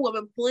showed a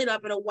woman pulling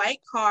up in a white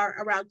car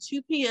around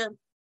 2 p.m.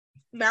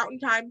 Mountain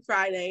Time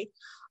Friday,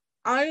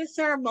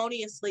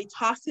 unceremoniously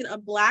tossing a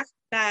black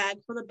bag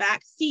from the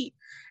back seat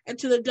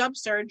into the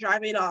dumpster and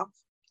driving off.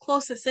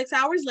 Close to 6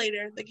 hours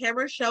later, the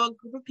cameras show a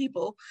group of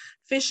people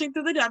fishing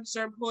through the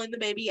dumpster and pulling the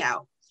baby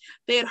out.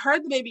 They had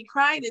heard the baby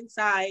crying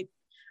inside,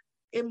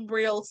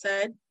 Embreal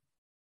said.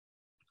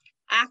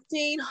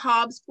 Acting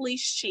Hobbs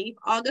Police Chief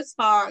August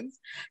Fons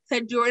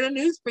said during a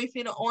news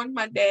briefing on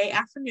Monday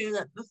afternoon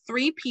that the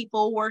 3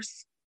 people were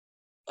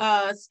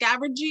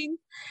scavenging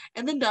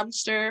in the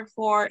dumpster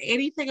for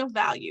anything of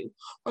value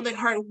when they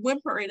heard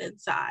whimpering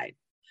inside.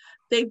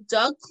 They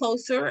dug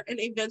closer and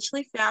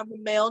eventually found the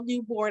male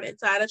newborn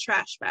inside a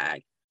trash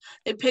bag.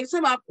 They picked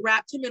him up,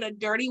 wrapped him in a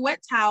dirty,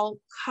 wet towel,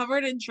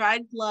 covered in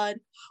dried blood,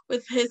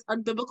 with his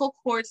umbilical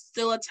cord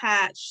still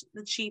attached,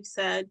 the chief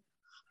said.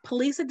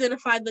 Police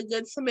identified the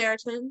Good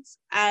Samaritans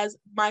as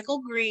Michael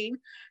Green,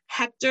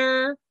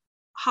 Hector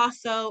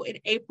Hasso, and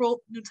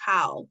April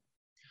Nuttall.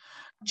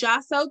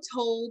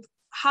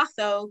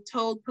 Hasso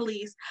told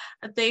police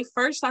that they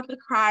first thought the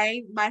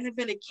cry might have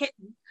been a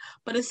kitten,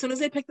 but as soon as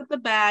they picked up the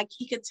bag,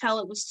 he could tell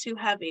it was too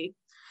heavy.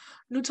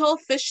 Nuttall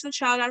fished the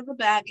child out of the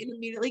bag and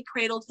immediately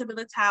cradled him in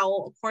a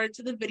towel, according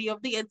to the video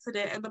of the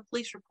incident and the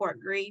police report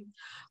Green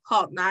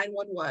called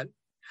 911.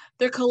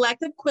 Their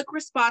collective quick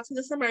response to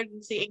this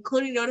emergency,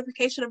 including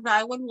notification of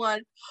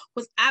 911,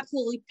 was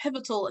absolutely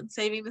pivotal in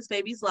saving this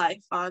baby's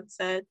life, Vaughn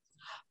said.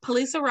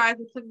 Police arrived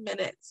within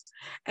minutes,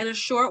 and a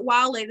short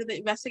while later, the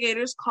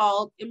investigators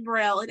called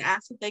Imbrell and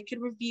asked if they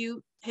could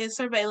review his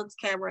surveillance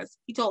cameras,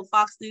 he told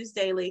Fox News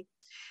Daily.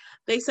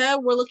 They said,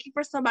 we're looking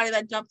for somebody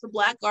that dumped a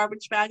black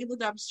garbage bag in the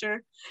dumpster,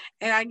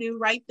 and I knew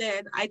right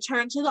then. I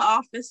turned to the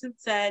office and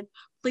said,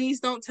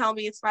 please don't tell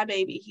me it's my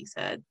baby, he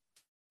said.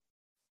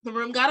 The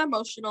room got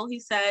emotional, he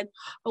said,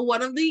 but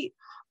one of the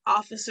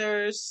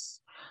officers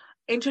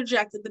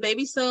interjected, the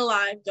baby's still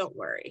alive, don't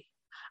worry.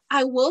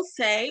 I will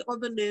say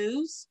on the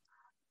news,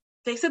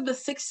 they said the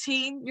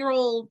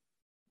 16-year-old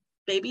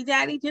baby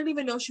daddy didn't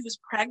even know she was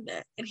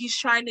pregnant, and he's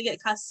trying to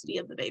get custody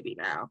of the baby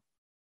now.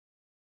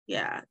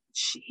 Yeah,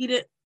 he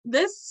did.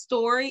 This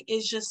story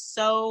is just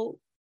so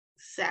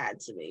sad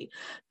to me.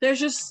 There's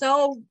just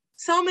so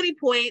many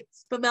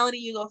points, but Melanie,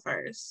 you go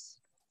first.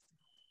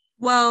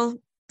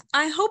 Well,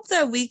 I hope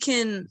that we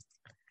can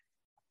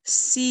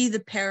see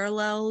the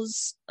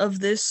parallels of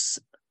this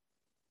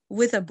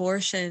with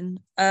abortion,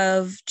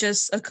 of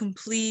just a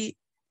complete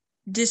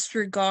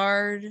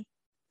disregard,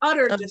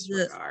 utter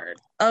disregard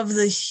of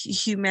the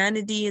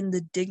humanity and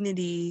the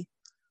dignity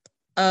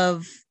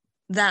of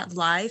that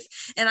life.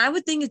 And I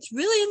would think it's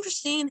really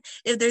interesting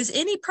if there's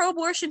any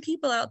pro-abortion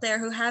people out there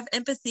who have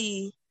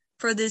empathy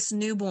for this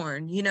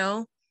newborn, you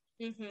know?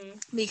 Mm-hmm.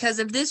 Because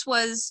if this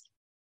was,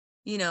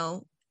 you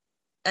know,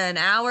 an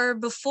hour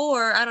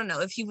before, I don't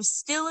know, if he was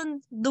still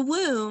in the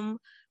womb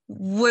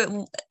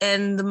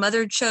and the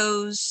mother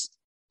chose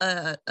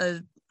an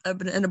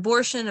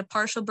abortion, a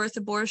partial birth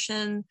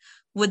abortion,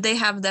 would they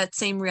have that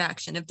same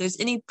reaction? If there's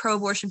any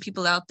pro-abortion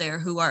people out there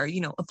who are,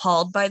 you know,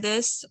 appalled by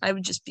this, I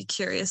would just be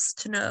curious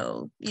to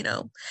know, you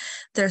know,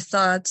 their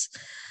thoughts.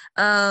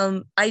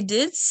 I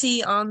did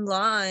see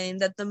online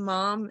that the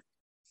mom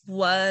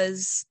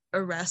was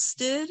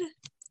arrested.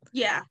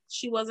 Yeah,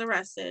 she was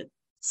arrested.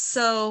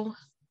 So,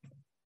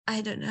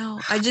 I don't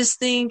know. I just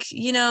think,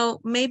 you know,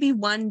 maybe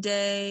one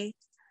day,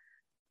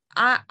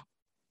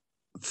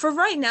 for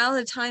right now,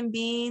 the time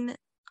being,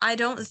 I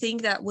don't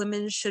think that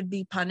women should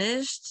be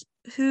punished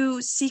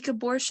who seek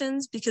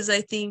abortions, because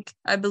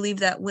I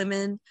believe that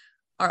women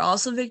are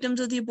also victims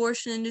of the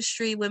abortion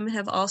industry. Women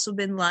have also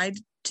been lied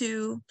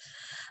to.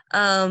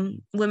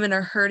 Women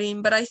are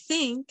hurting. But I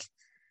think,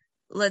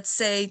 let's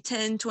say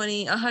 10,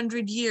 20,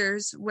 100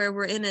 years where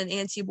we're in an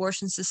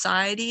anti-abortion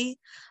society,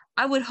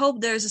 I would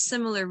hope there's a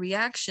similar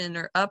reaction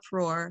or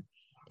uproar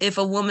if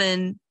a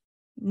woman,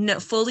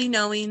 fully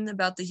knowing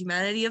about the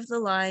humanity of the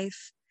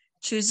life,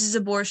 chooses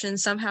abortion,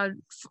 somehow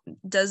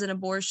does an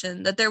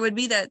abortion, that there would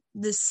be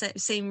this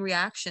same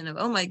reaction of,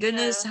 oh my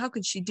goodness, how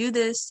could she do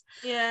this?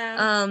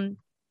 Yeah.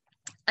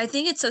 I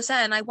think it's so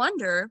sad. And I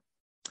wonder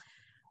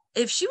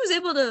if she was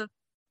able to,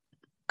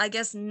 I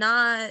guess,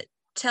 not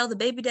tell the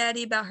baby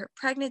daddy about her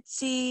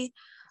pregnancy.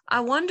 I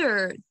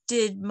wonder,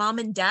 did mom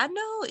and dad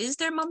know? Is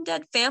there mom,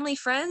 dad, family,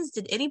 friends?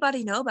 Did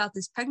anybody know about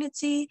this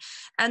pregnancy?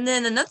 And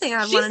then another thing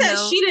I want to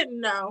know. She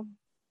didn't know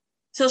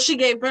till she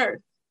gave birth.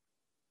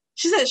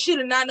 She said she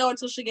did not know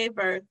until she gave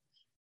birth.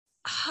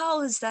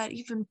 How is that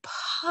even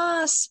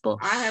possible?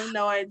 I have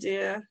no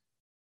idea.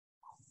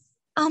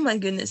 Oh my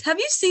goodness. Have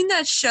you seen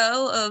that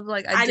show of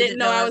like I didn't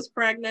know I was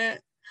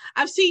pregnant?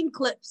 I've seen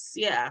clips,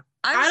 yeah.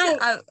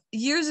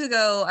 Years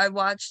ago I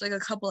watched like a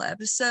couple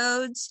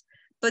episodes,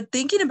 but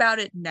thinking about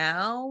it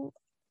now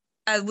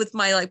with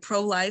my like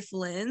pro-life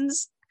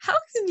lens, how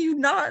can you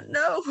not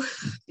know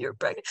you're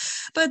pregnant?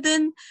 But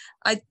then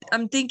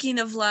I'm thinking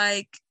of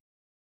like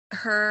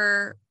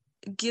her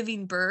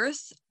giving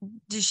birth.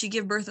 Did she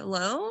give birth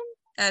alone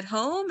at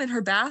home in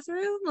her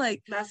bathroom?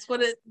 Like that's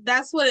what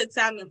it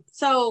sounded.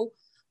 So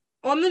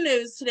on the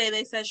news today,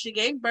 they said she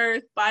gave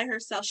birth by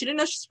herself. She didn't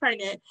know she's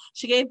pregnant.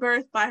 She gave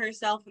birth by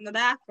herself in the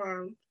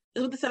bathroom.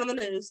 Is what they said on the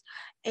news.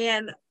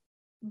 And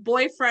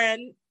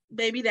boyfriend,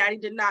 baby daddy,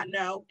 did not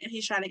know, and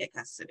he's trying to get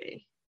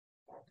custody.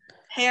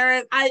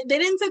 They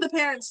didn't say the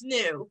parents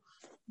knew,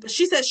 but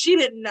she said she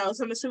didn't know,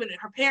 so I'm assuming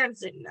that her parents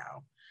didn't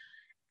know.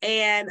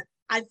 And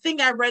I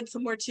think I read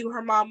somewhere too,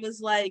 her mom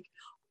was like,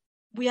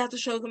 we have to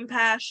show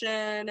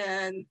compassion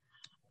and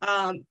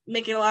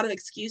making a lot of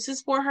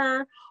excuses for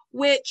her,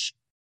 which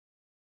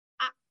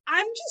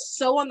I'm just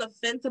so on the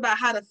fence about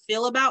how to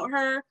feel about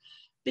her,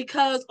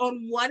 because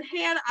on one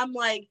hand, I'm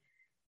like,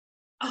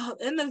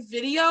 in the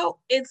video,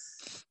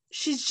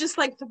 she's just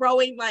like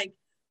throwing like,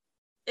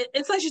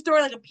 it's like she's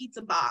throwing like a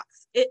pizza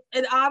box. It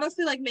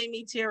honestly like made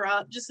me tear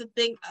up just to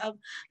think of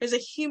there's a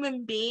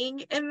human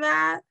being in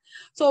that.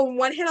 So on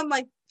one hand, I'm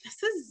like,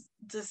 this is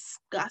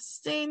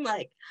disgusting.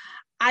 Like,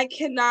 I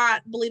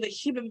cannot believe a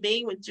human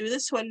being would do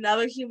this to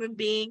another human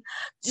being,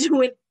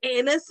 to an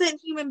innocent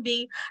human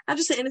being, not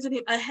just an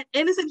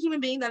innocent human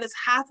being that is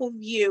half of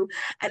you,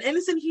 an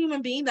innocent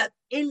human being that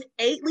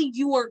innately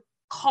you are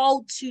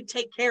called to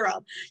take care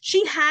of.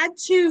 She had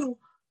to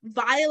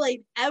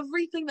violate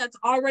everything that's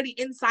already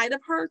inside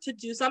of her to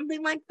do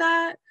something like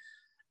that.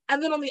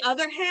 And then on the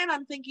other hand,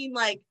 I'm thinking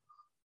like,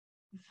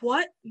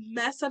 what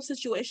messed up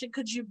situation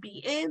could you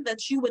be in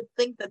that you would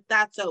think that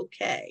that's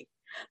okay?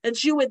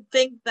 That you would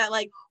think that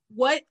like,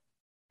 what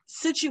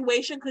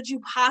situation could you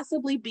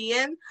possibly be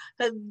in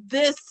that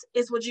this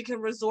is what you can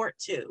resort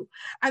to?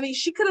 I mean,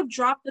 she could have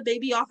dropped the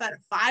baby off at a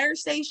fire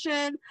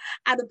station,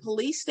 at a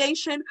police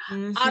station.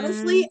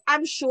 Honestly,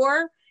 I'm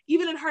sure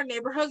even in her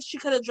neighborhood, she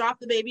could have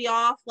dropped the baby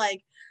off,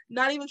 like,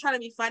 not even trying to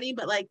be funny,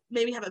 but like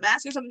maybe have a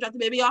basket or something, drop the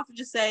baby off and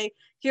just say,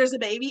 here's a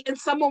baby. And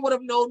someone would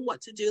have known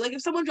what to do. Like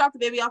if someone dropped the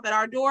baby off at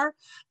our door,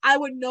 I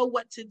would know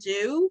what to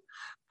do.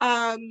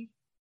 Well,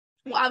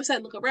 obviously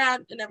I'd look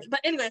around and everything.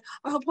 But anyway,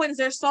 my whole point is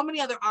there's so many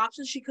other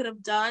options she could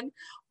have done.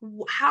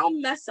 How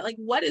messed up, like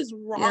what is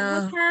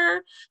wrong with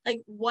her?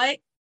 Like what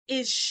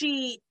is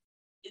she,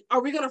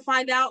 are we going to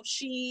find out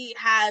she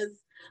has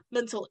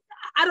mental,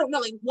 I don't know,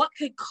 like what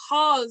could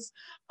cause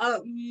a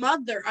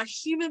mother, a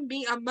human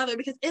being, a mother,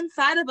 because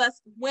inside of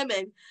us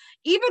women,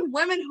 even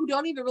women who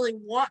don't even really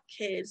want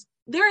kids,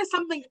 there is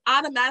something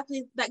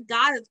automatically that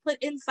God has put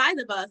inside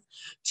of us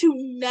to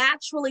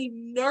naturally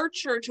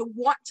nurture, to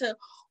want to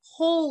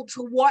hold,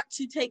 to want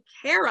to take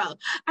care of.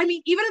 I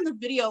mean, even in the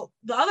video,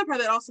 the other part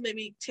that also made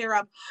me tear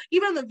up,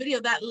 even in the video,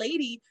 that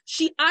lady,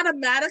 she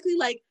automatically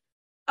like,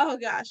 oh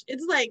gosh,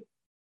 it's like,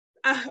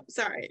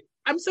 sorry,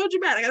 I'm so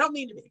dramatic. I don't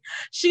mean to be.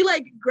 She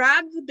like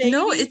grabbed the baby.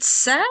 No, it's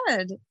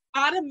sad.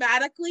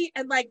 Automatically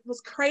and like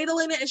was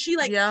cradling it and she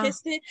like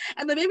kissed it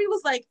and the baby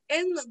was like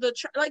in the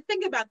like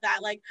think about that.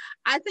 Like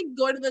I think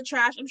going to the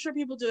trash, I'm sure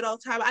people do it all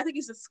the time. I think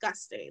it's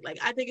disgusting. Like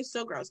I think it's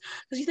so gross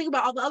because you think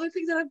about all the other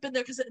things that have been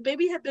there because the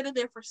baby had been in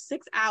there for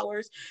 6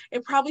 hours.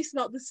 It probably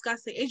smelled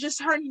disgusting. It's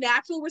just her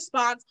natural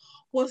response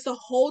was to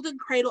hold and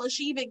cradle and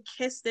she even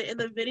kissed it in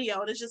the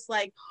video and it's just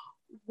like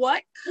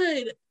what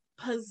could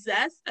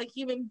possess a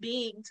human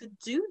being to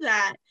do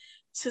that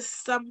to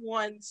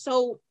someone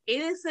so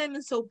innocent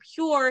and so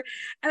pure?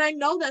 And I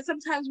know that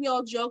sometimes we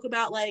all joke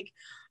about like,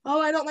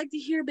 oh, I don't like to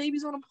hear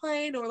babies on a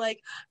plane, or like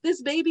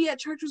this baby at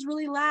church was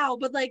really loud,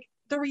 but like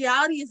the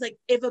reality is like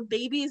if a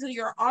baby is in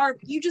your arm,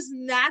 you just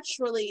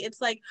naturally,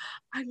 it's like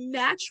a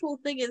natural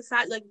thing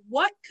inside, like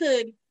what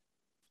could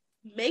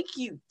make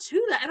you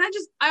do that? And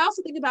I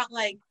also think about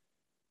like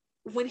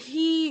when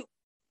he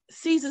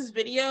sees this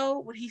video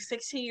when he's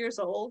 16 years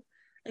old,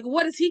 like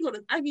what is he gonna,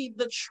 I mean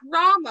the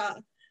trauma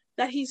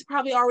that he's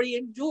probably already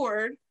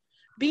endured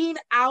being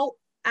out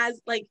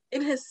as like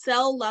in his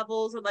cell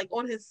levels and like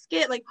on his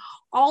skin, like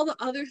all the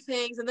other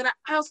things. And then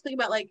I also think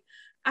about like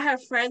I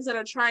have friends that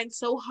are trying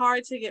so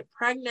hard to get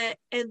pregnant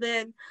and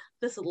then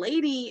this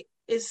lady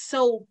is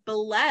so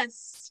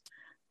blessed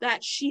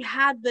that she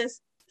had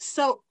this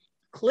so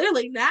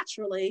clearly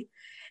naturally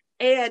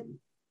and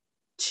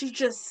she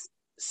just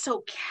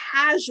so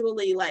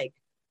casually like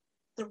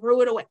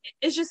threw it away.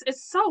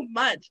 It's so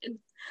much. And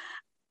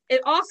it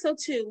also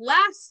too,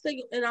 last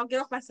thing, and I'll get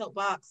off my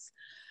soapbox,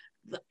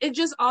 it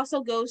just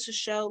also goes to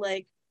show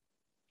like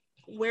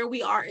where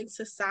we are in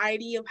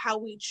society of how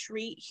we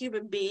treat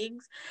human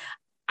beings.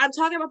 I'm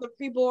talking about the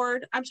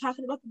pre-board, I'm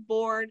talking about the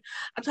board,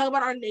 I'm talking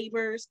about our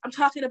neighbors, I'm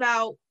talking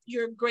about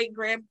your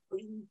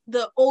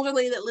the older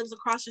lady that lives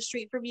across the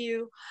street from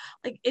you.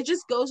 Like it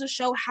just goes to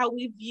show how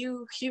we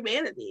view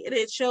humanity. And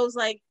it shows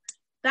like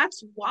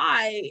that's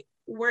why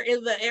we're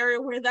in the area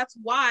where that's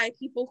why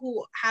people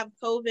who have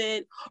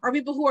COVID or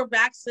people who are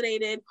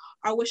vaccinated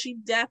are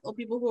wishing death on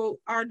people who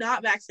are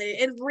not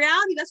vaccinated. In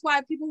reality, that's why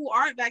people who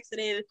aren't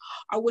vaccinated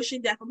are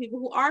wishing death on people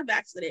who are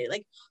vaccinated.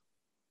 Like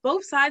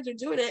both sides are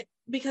doing it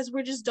because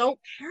we just don't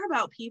care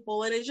about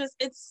people. And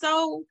it's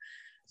so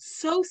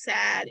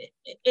sad.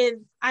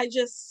 And I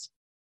just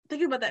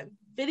thinking about that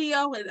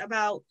video and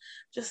about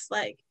just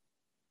like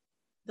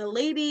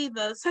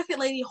the second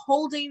lady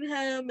holding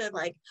him and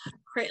like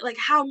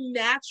how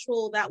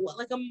natural that was,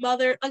 like a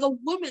mother, like a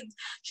woman's,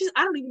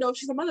 I don't even know if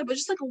she's a mother, but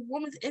just like a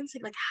woman's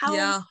instinct, like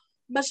how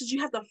much did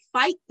you have to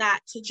fight that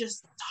to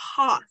just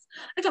toss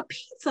like a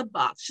pizza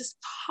box, just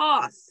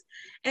toss.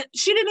 And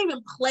she didn't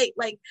even play,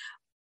 like,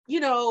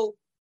 you know,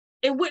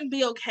 it wouldn't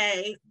be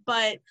okay,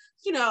 but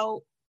you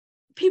know,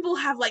 people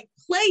have like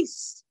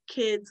placed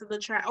kids in the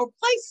trash or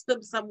placed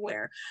them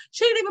somewhere.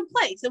 She didn't even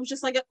place, it was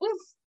just like a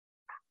oof.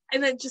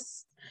 And then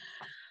just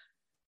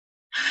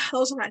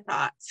those are my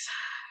thoughts.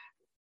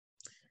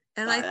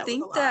 And I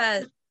think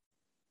that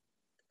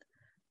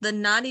the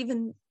not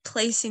even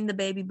placing the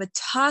baby but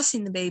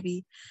tossing the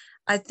baby,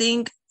 I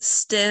think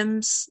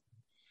stems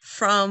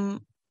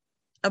from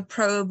a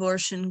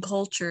pro-abortion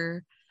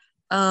culture,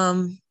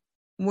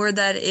 where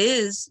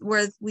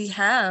we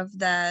have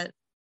that,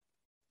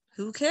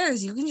 who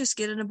cares, you can just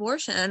get an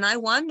abortion. And I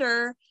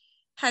wonder,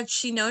 had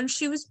she known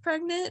she was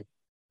pregnant,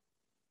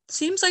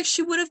 seems like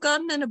she would have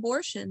gotten an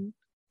abortion.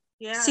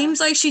 Yeah. Seems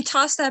like she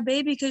tossed that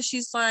baby because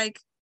she's like,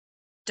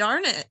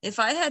 darn it, if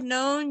I had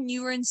known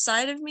you were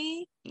inside of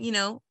me, you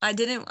know, I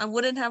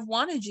wouldn't have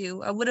wanted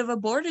you. I would have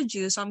aborted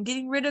you. So I'm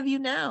getting rid of you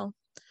now.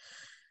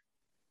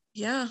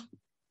 Yeah.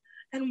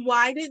 And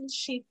why didn't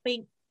she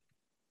think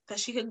that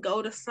she could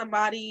go to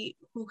somebody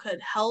who could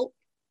help?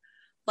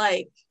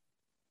 Like,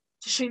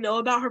 does she know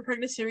about her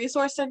pregnancy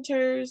resource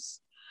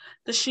centers?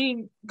 Does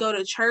she go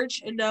to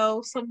church and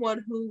know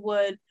someone who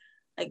would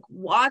like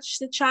watch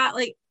the child?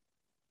 Like,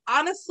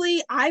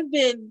 honestly, I've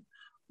been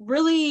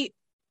really,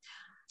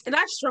 and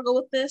I struggle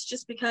with this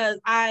just because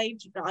I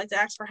do not like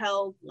to ask for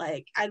help.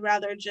 Like, I'd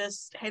rather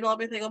just handle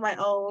everything on my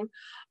own.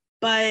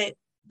 But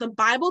the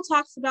Bible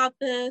talks about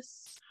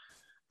this.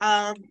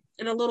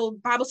 In a little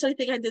Bible study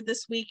thing I did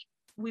this week,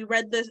 we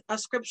read a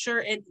scripture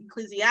in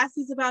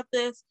Ecclesiastes about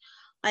this.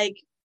 Like,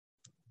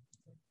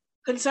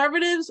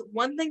 conservatives,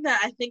 one thing that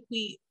I think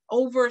we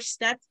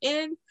overstepped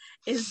in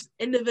is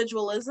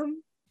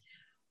individualism.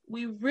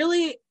 We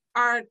really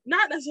are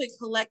not necessarily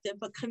collective,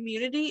 but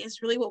community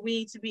is really what we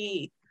need to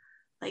be.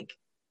 Like,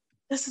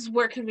 this is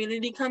where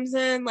community comes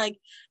in. Like,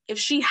 if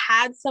she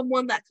had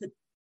someone that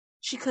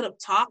she could have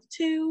talked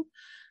to,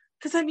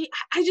 because I mean,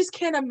 I just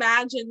can't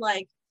imagine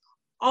like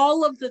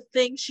all of the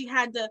things she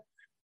had to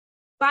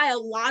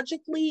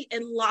biologically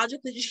and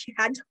logically she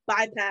had to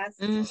bypass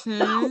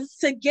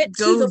to get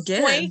to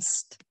the point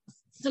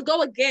to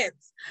go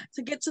against,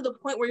 to get to the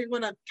point where you're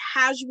going to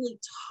casually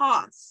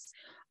toss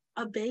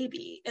a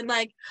baby. And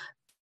like,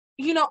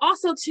 you know,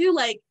 also too,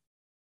 like,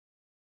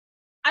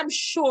 I'm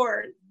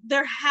sure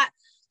there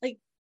like,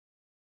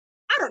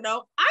 I don't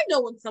know. I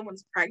know when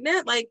someone's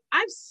pregnant. Like,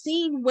 I've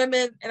seen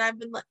women and I've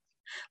been like,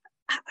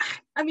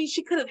 I mean,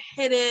 she could have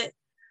hid it.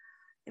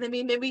 And I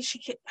mean, maybe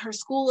her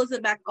school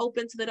isn't back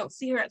open, so they don't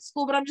see her at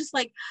school. But I'm just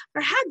like,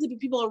 there had to be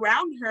people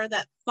around her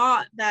that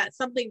thought that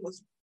something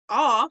was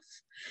off.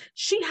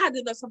 She had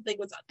to know something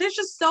was off. There's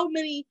just so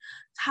many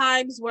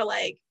times where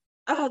like,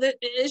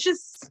 it's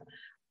just,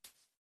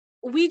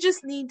 we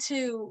just need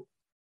to,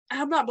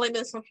 I'm not blaming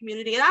this on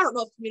community. And I don't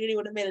know if community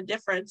would have made a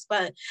difference,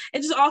 but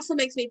it just also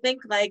makes me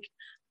think like,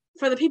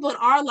 for the people in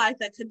our life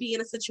that could be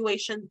in a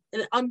situation,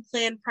 an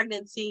unplanned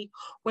pregnancy,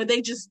 where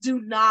they just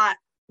do not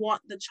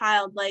want the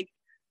child, like,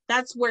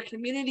 that's where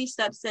community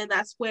steps in.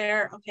 That's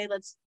where, okay,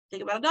 let's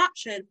think about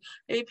adoption,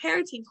 maybe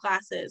parenting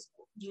classes.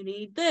 You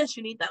need this,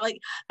 you need that. Like,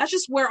 that's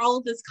just where all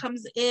of this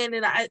comes in.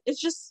 And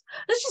it's just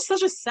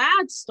such a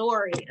sad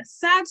story.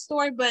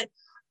 But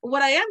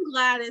what I am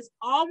glad is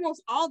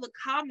almost all the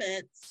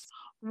comments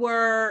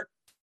were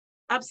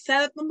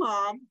upset at the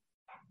mom.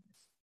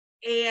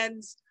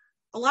 And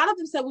a lot of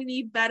them said we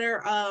need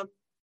better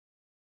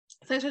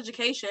sex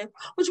education,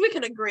 which we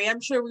can agree. I'm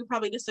sure we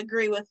probably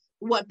disagree with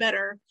what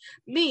better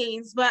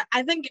means, but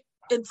I think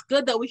it's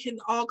good that we can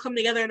all come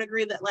together and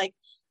agree that like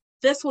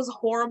this was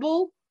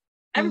horrible.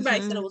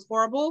 Everybody said it was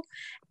horrible,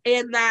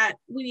 and that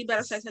we need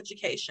better sex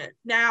education.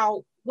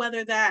 Now,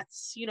 whether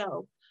that's, you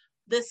know,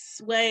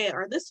 this way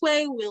or this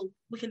way,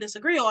 we can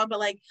disagree on, but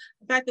like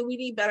the fact that we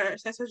need better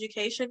sex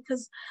education,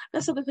 because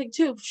that's the other thing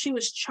too. If she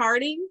was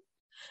charting,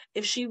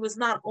 if she was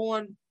not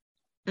on,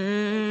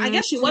 I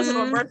guess she wasn't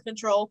on birth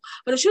control,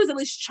 but if she was at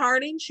least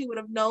charting, she would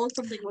have known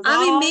something was off.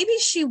 I mean, maybe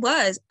she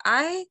was.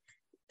 I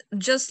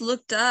just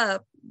looked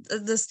up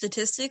the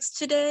statistics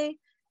today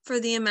for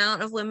the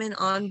amount of women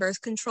on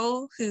birth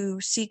control who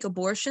seek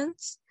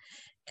abortions.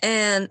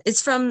 And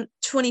it's from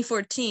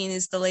 2014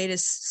 is the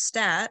latest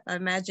stat. I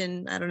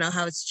imagine, I don't know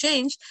how it's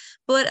changed,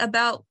 but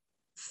about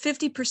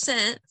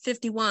 50%,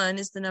 51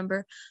 is the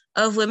number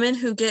of women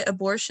who get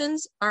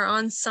abortions are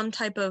on some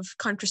type of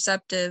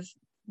contraceptive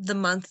the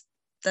month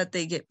that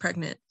they get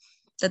pregnant.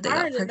 That they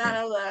got pregnant. Not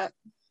know that.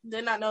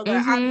 Did not know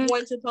that. I'm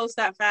going to post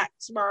that fact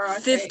tomorrow.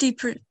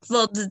 50%.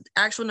 Well, the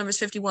actual number is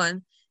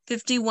 51.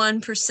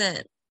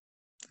 51%.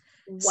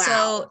 Wow.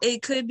 So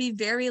it could be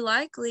very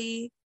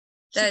likely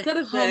that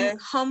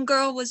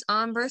homegirl was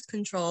on birth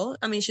control.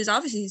 I mean, she's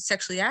obviously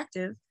sexually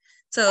active.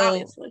 So,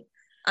 obviously.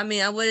 I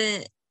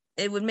mean,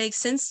 it would make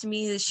sense to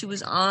me that she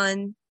was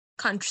on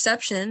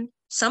contraception,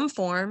 some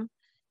form,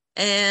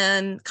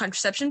 and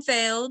contraception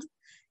failed.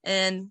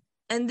 And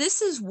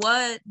this is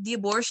what the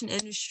abortion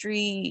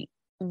industry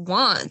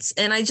wants.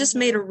 And I just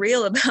made a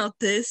reel about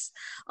this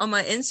on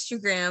my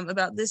Instagram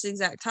about this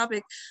exact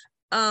topic,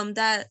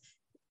 that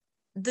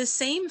the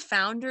same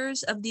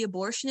founders of the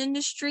abortion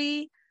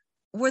industry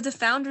were the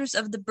founders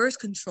of the birth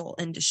control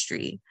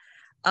industry.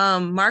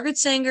 Margaret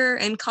Sanger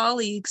and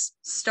colleagues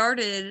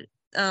started,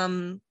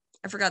 I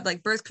forgot,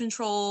 like birth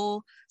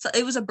control. So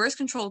it was a birth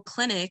control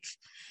clinic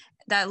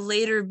that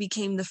later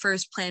became the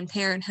first Planned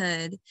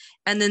Parenthood.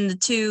 And then the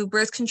two,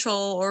 birth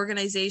control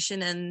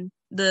organization and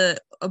the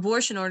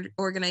abortion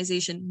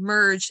organization,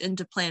 merged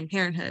into Planned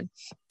Parenthood.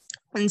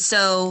 And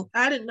so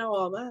I didn't know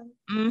all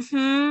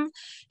that.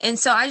 And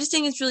so I just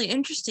think it's really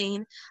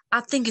interesting.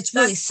 I think it's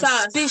really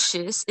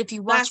suspicious. If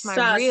you watch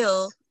my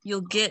reel,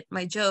 you'll get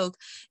my joke.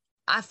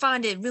 I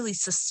find it really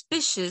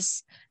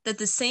suspicious that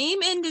the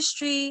same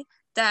industry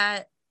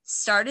that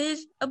started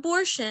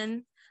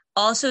abortion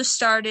also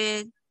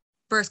started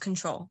birth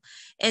control.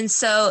 And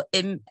so,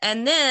 and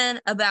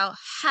then about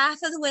half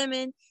of the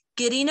women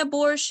getting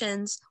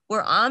abortions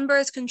were on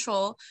birth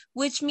control,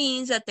 which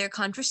means that their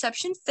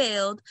contraception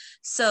failed.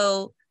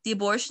 So the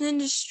abortion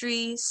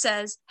industry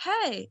says,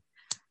 hey,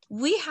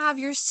 we have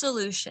your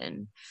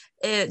solution.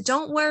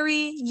 Don't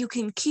worry, you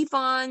can keep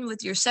on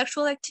with your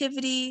sexual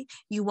activity.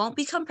 You won't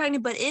become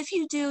pregnant, but if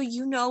you do,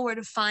 you know where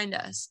to find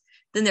us.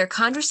 Then their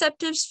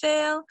contraceptives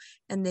fail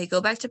and they go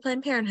back to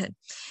Planned Parenthood.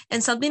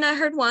 And something I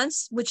heard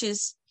once, which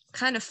is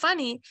kind of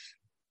funny,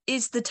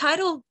 is the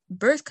title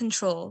birth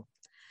control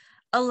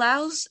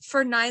allows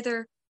for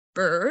neither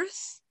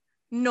birth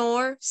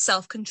nor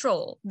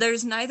self-control.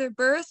 There's neither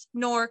birth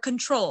nor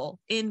control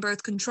in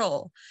birth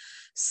control.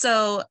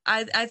 So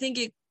I think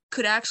it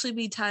could actually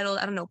be titled,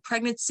 I don't know,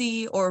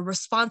 pregnancy or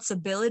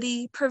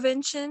responsibility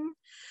prevention.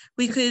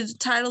 We could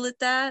title it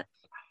that.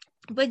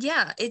 But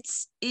yeah,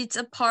 it's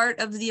a part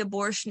of the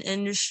abortion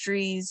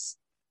industry's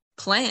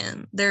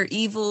plan, their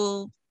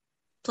evil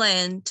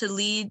plan to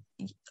lead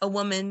a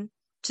woman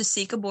to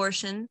seek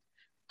abortion,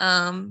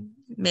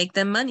 make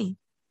them money.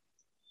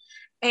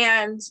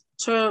 And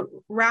to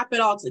wrap it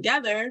all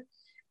together,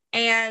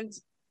 and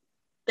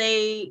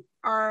they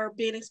are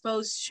being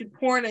exposed to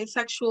porn and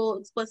sexual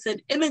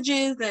explicit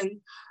images and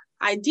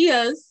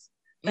ideas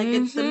that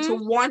gets them to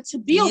want to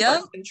be on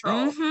birth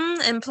control.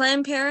 And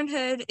Planned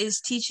Parenthood is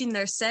teaching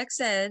their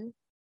sex ed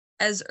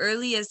as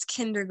early as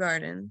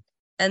kindergarten.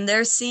 And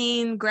they're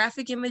seeing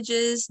graphic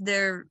images.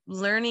 They're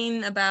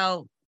learning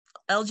about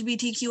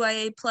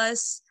LGBTQIA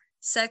plus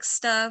sex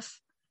stuff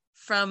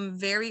from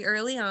very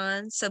early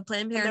on. So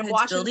Planned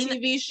Parenthood's building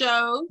TV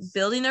shows,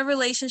 building a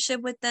relationship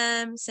with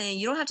them, saying,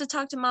 you don't have to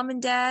talk to mom and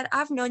dad.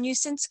 I've known you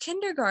since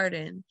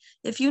kindergarten.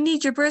 If you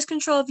need your birth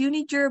control, if you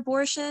need your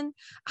abortion,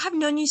 I've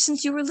known you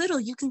since you were little.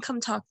 You can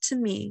come talk to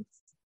me.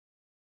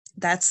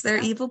 That's their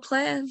evil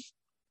plan.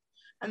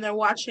 And they're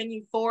watching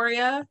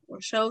Euphoria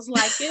or shows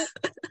like it.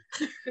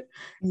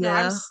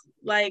 Yeah.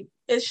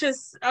 It's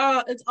just,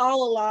 it's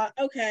all a lot.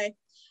 Okay.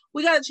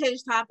 We got to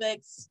change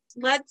topics.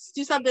 Let's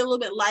do something a little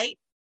bit light.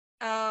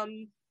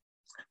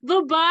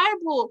 The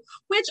Bible,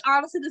 which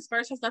honestly this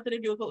verse has nothing to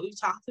do with what we've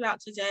talked about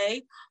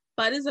today,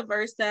 but is a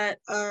verse that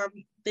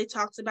they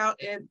talked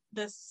about in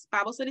this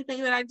Bible study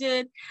thing that I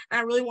did, and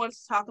I really wanted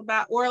to talk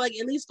about, or like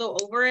at least go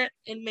over it,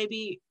 and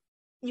maybe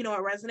it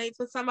resonates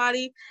with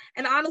somebody.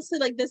 And honestly,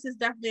 this is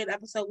definitely an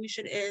episode we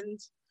should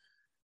end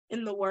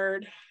in the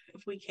word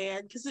if we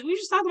can, because we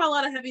just talking about a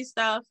lot of heavy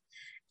stuff,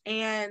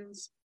 and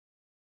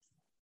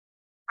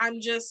I'm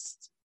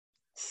just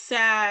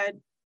sad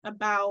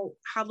about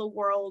how the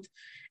world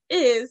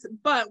is,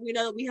 but we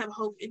know that we have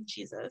hope in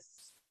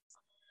Jesus.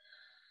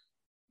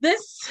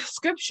 This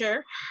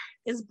scripture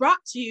is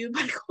brought to you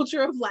by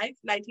Culture of Life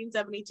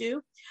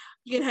 1972.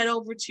 You can head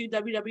over to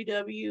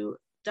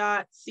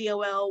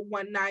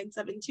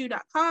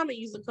www.col1972.com and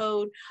use the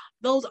code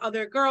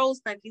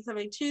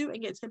THOSEOTHERGIRLS1972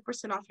 and get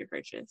 10% off your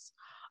purchase.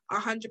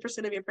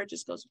 100% of your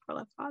purchase goes to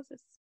pro-life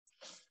causes.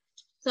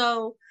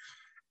 So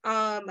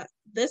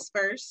this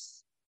verse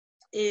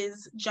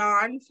is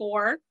John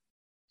 4,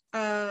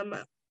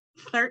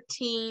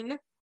 13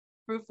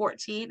 through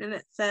 14, and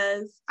it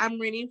says, I'm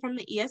reading from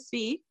the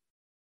ESV.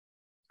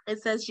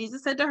 It says,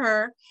 Jesus said to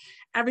her,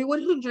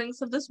 everyone who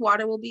drinks of this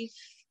water will be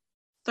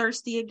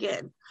thirsty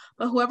again,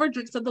 but whoever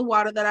drinks of the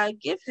water that I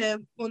give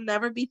him will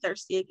never be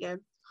thirsty again.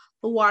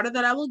 The water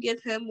that I will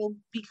give him will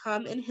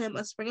become in him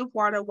a spring of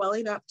water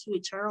welling up to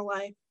eternal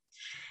life.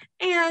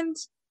 And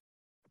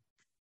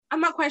I'm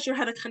not quite sure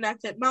how to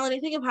connect it. Melanie,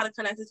 think of how to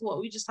connect it to what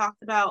we just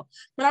talked about.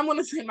 But I'm going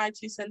to say my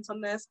 2 cents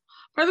on this.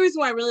 Part of the reason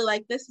why I really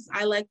like this is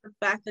I like the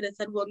fact that it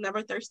said we'll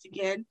never thirst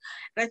again.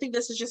 And I think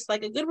this is just a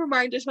good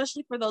reminder,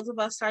 especially for those of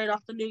us starting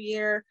off the new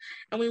year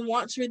and we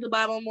want to read the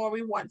Bible more.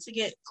 We want to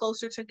get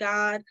closer to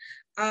God.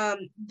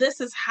 This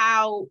is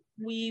how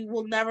we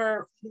will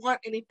never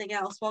want anything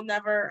else. We'll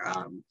never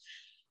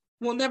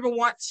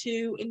want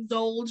to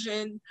indulge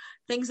in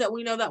things that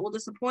we know that will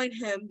disappoint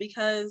him,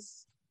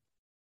 because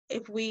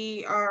if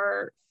we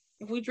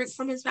drink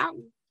from his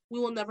fountain, we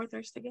will never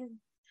thirst again.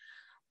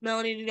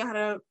 Melanie, do you know how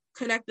to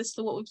connect this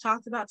to what we've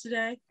talked about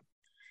today?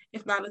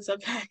 If not, it's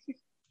okay.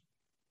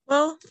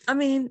 Well, I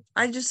mean,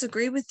 I just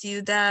agree with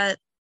you that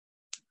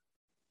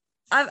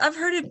I've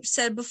heard it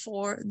said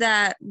before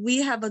that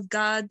we have a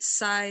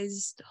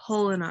God-sized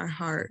hole in our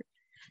heart.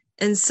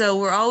 And so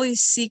we're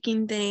always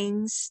seeking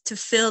things to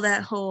fill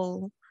that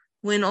hole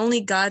when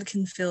only God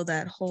can fill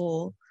that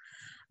hole.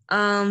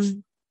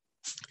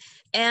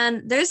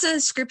 And there's a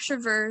scripture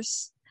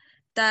verse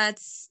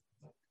that's,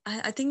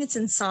 I think it's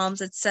in Psalms.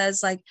 It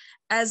says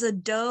as a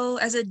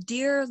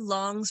deer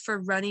longs for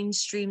running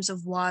streams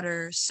of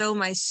water, so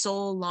my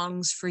soul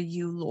longs for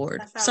you,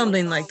 Lord.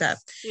 Something like that.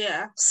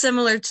 Yeah.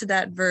 Similar to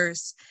that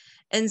verse.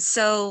 And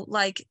so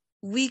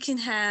we can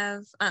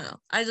have, I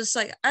don't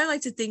know, I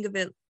like to think of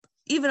it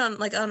even on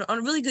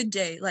a really good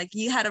day.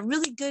 You had a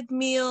really good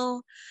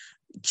meal,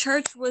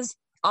 church was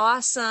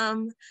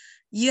awesome,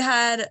 you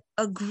had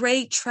a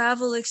great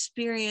travel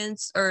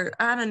experience, or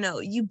I don't know,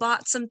 you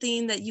bought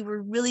something that you were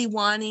really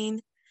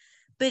wanting,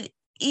 but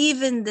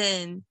even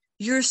then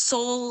your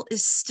soul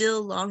is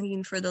still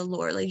longing for the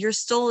Lord. Your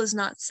soul is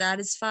not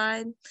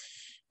satisfied.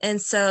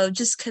 And so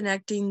just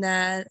connecting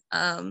that,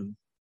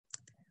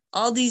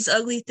 all these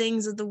ugly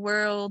things of the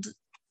world,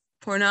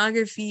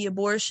 pornography,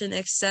 abortion,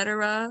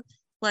 etc.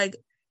 Like,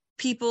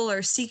 people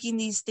are seeking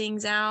these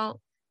things out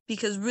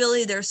because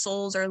really their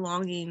souls are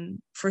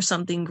longing for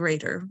something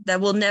greater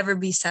that will never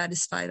be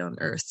satisfied on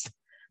earth,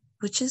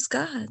 which is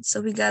God.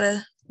 So we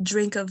gotta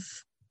drink of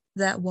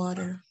that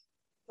water.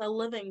 The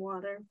living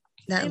water.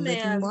 That Amen.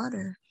 living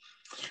water.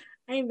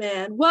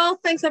 Amen. Well,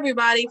 thanks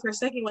everybody for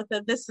sticking with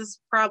it. This is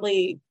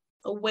probably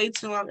a way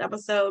too long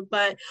episode,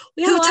 but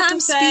we have 2 a lot to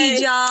times say.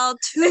 speed, y'all.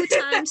 2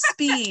 times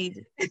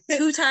speed.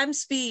 2 times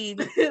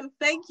speed.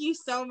 Thank you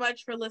so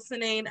much for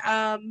listening.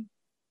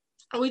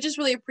 We just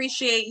really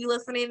appreciate you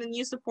listening and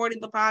you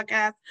supporting the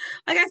podcast.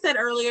 Like I said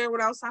earlier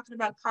when I was talking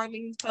about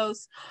Carmen's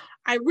post,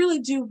 I really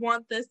do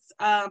want this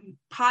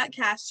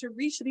podcast to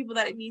reach the people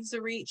that it needs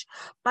to reach.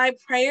 My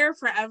prayer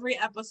for every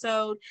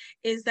episode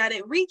is that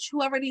it reach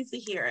whoever needs to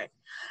hear it.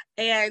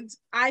 And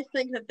I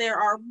think that there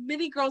are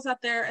many girls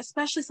out there,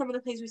 especially some of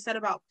the things we said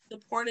about the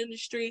porn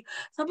industry,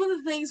 some of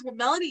the things what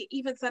Melody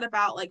even said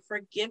about like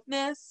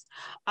forgiveness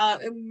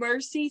and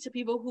mercy to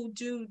people who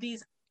do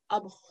these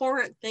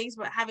abhorrent things,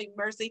 but having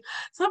mercy.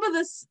 Some of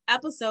this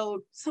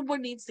episode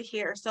someone needs to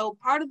hear. So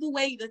part of the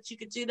way that you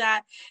could do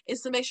that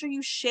is to make sure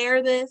you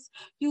share this,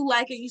 you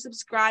like it, you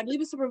subscribe, leave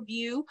us a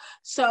review.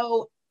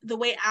 So the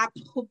way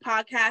Apple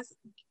Podcasts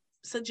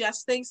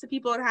suggest things to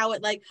people and how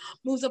it like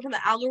moves up in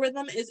the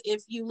algorithm is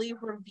if you leave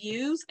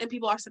reviews and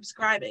people are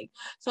subscribing.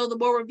 So the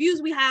more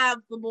reviews we have,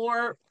 the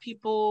more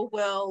people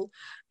will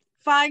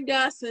find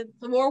us and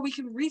the more we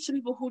can reach the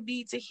people who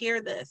need to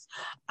hear this.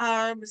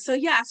 So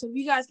if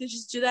you guys can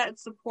just do that and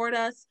support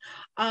us.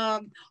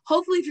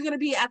 Hopefully if you're going to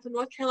be at the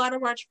North Carolina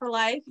March for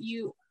Life,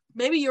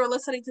 maybe you're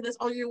listening to this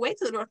on your way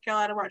to the North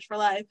Carolina March for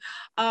Life.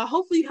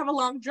 Hopefully you have a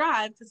long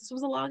drive because this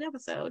was a long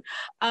episode.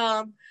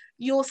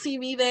 You'll see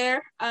me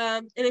there.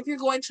 And if you're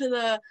going to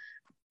the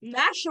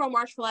National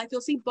March for Life, you'll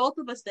see both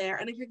of us there.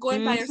 And if you're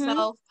going by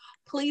yourself,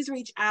 please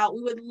reach out.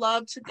 We would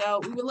love to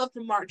go. We would love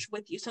to march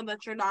with you so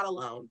that you're not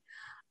alone.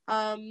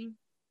 I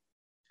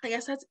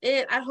guess that's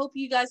it. I hope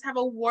you guys have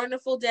a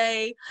wonderful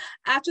day.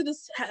 After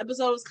this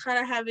episode was kind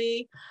of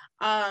heavy,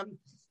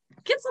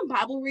 get some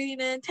Bible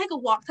reading in, take a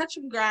walk, touch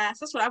some grass.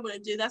 That's what I'm going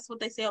to do. That's what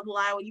they say on the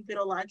line when you've been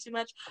online too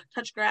much.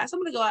 Touch grass. I'm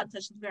going to go out and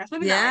touch some grass.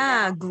 Maybe not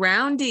right now.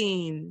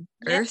 Grounding,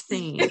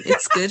 earthing.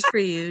 It's good for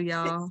you,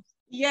 y'all.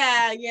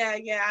 Yeah.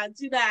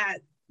 Do that,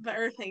 the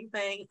earthing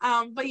thing.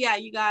 But yeah,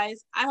 you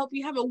guys, I hope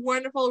you have a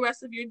wonderful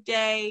rest of your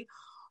day.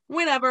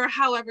 Whenever,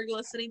 however you're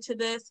listening to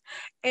this,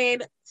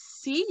 and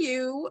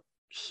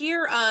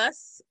hear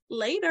us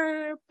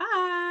later.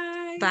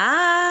 Bye.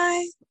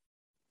 Bye.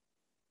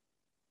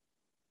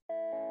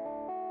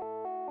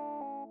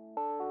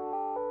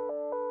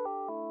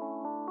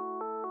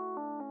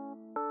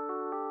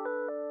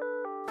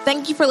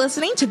 Thank you for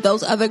listening to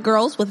Those Other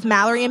Girls with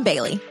Mallory and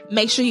Bailey.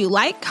 Make sure you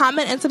like,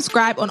 comment, and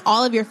subscribe on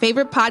all of your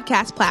favorite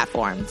podcast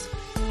platforms.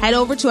 Head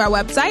over to our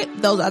website,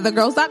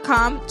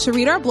 thoseothergirls.com, to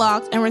read our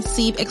blogs and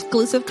receive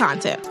exclusive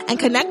content. And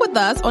connect with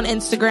us on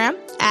Instagram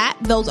at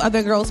Those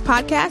Other Girls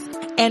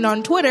Podcast and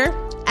on Twitter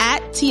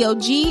at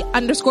TOG_podcast.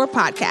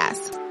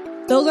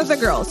 Those Other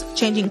Girls,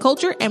 changing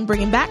culture and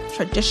bringing back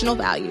traditional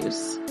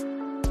values.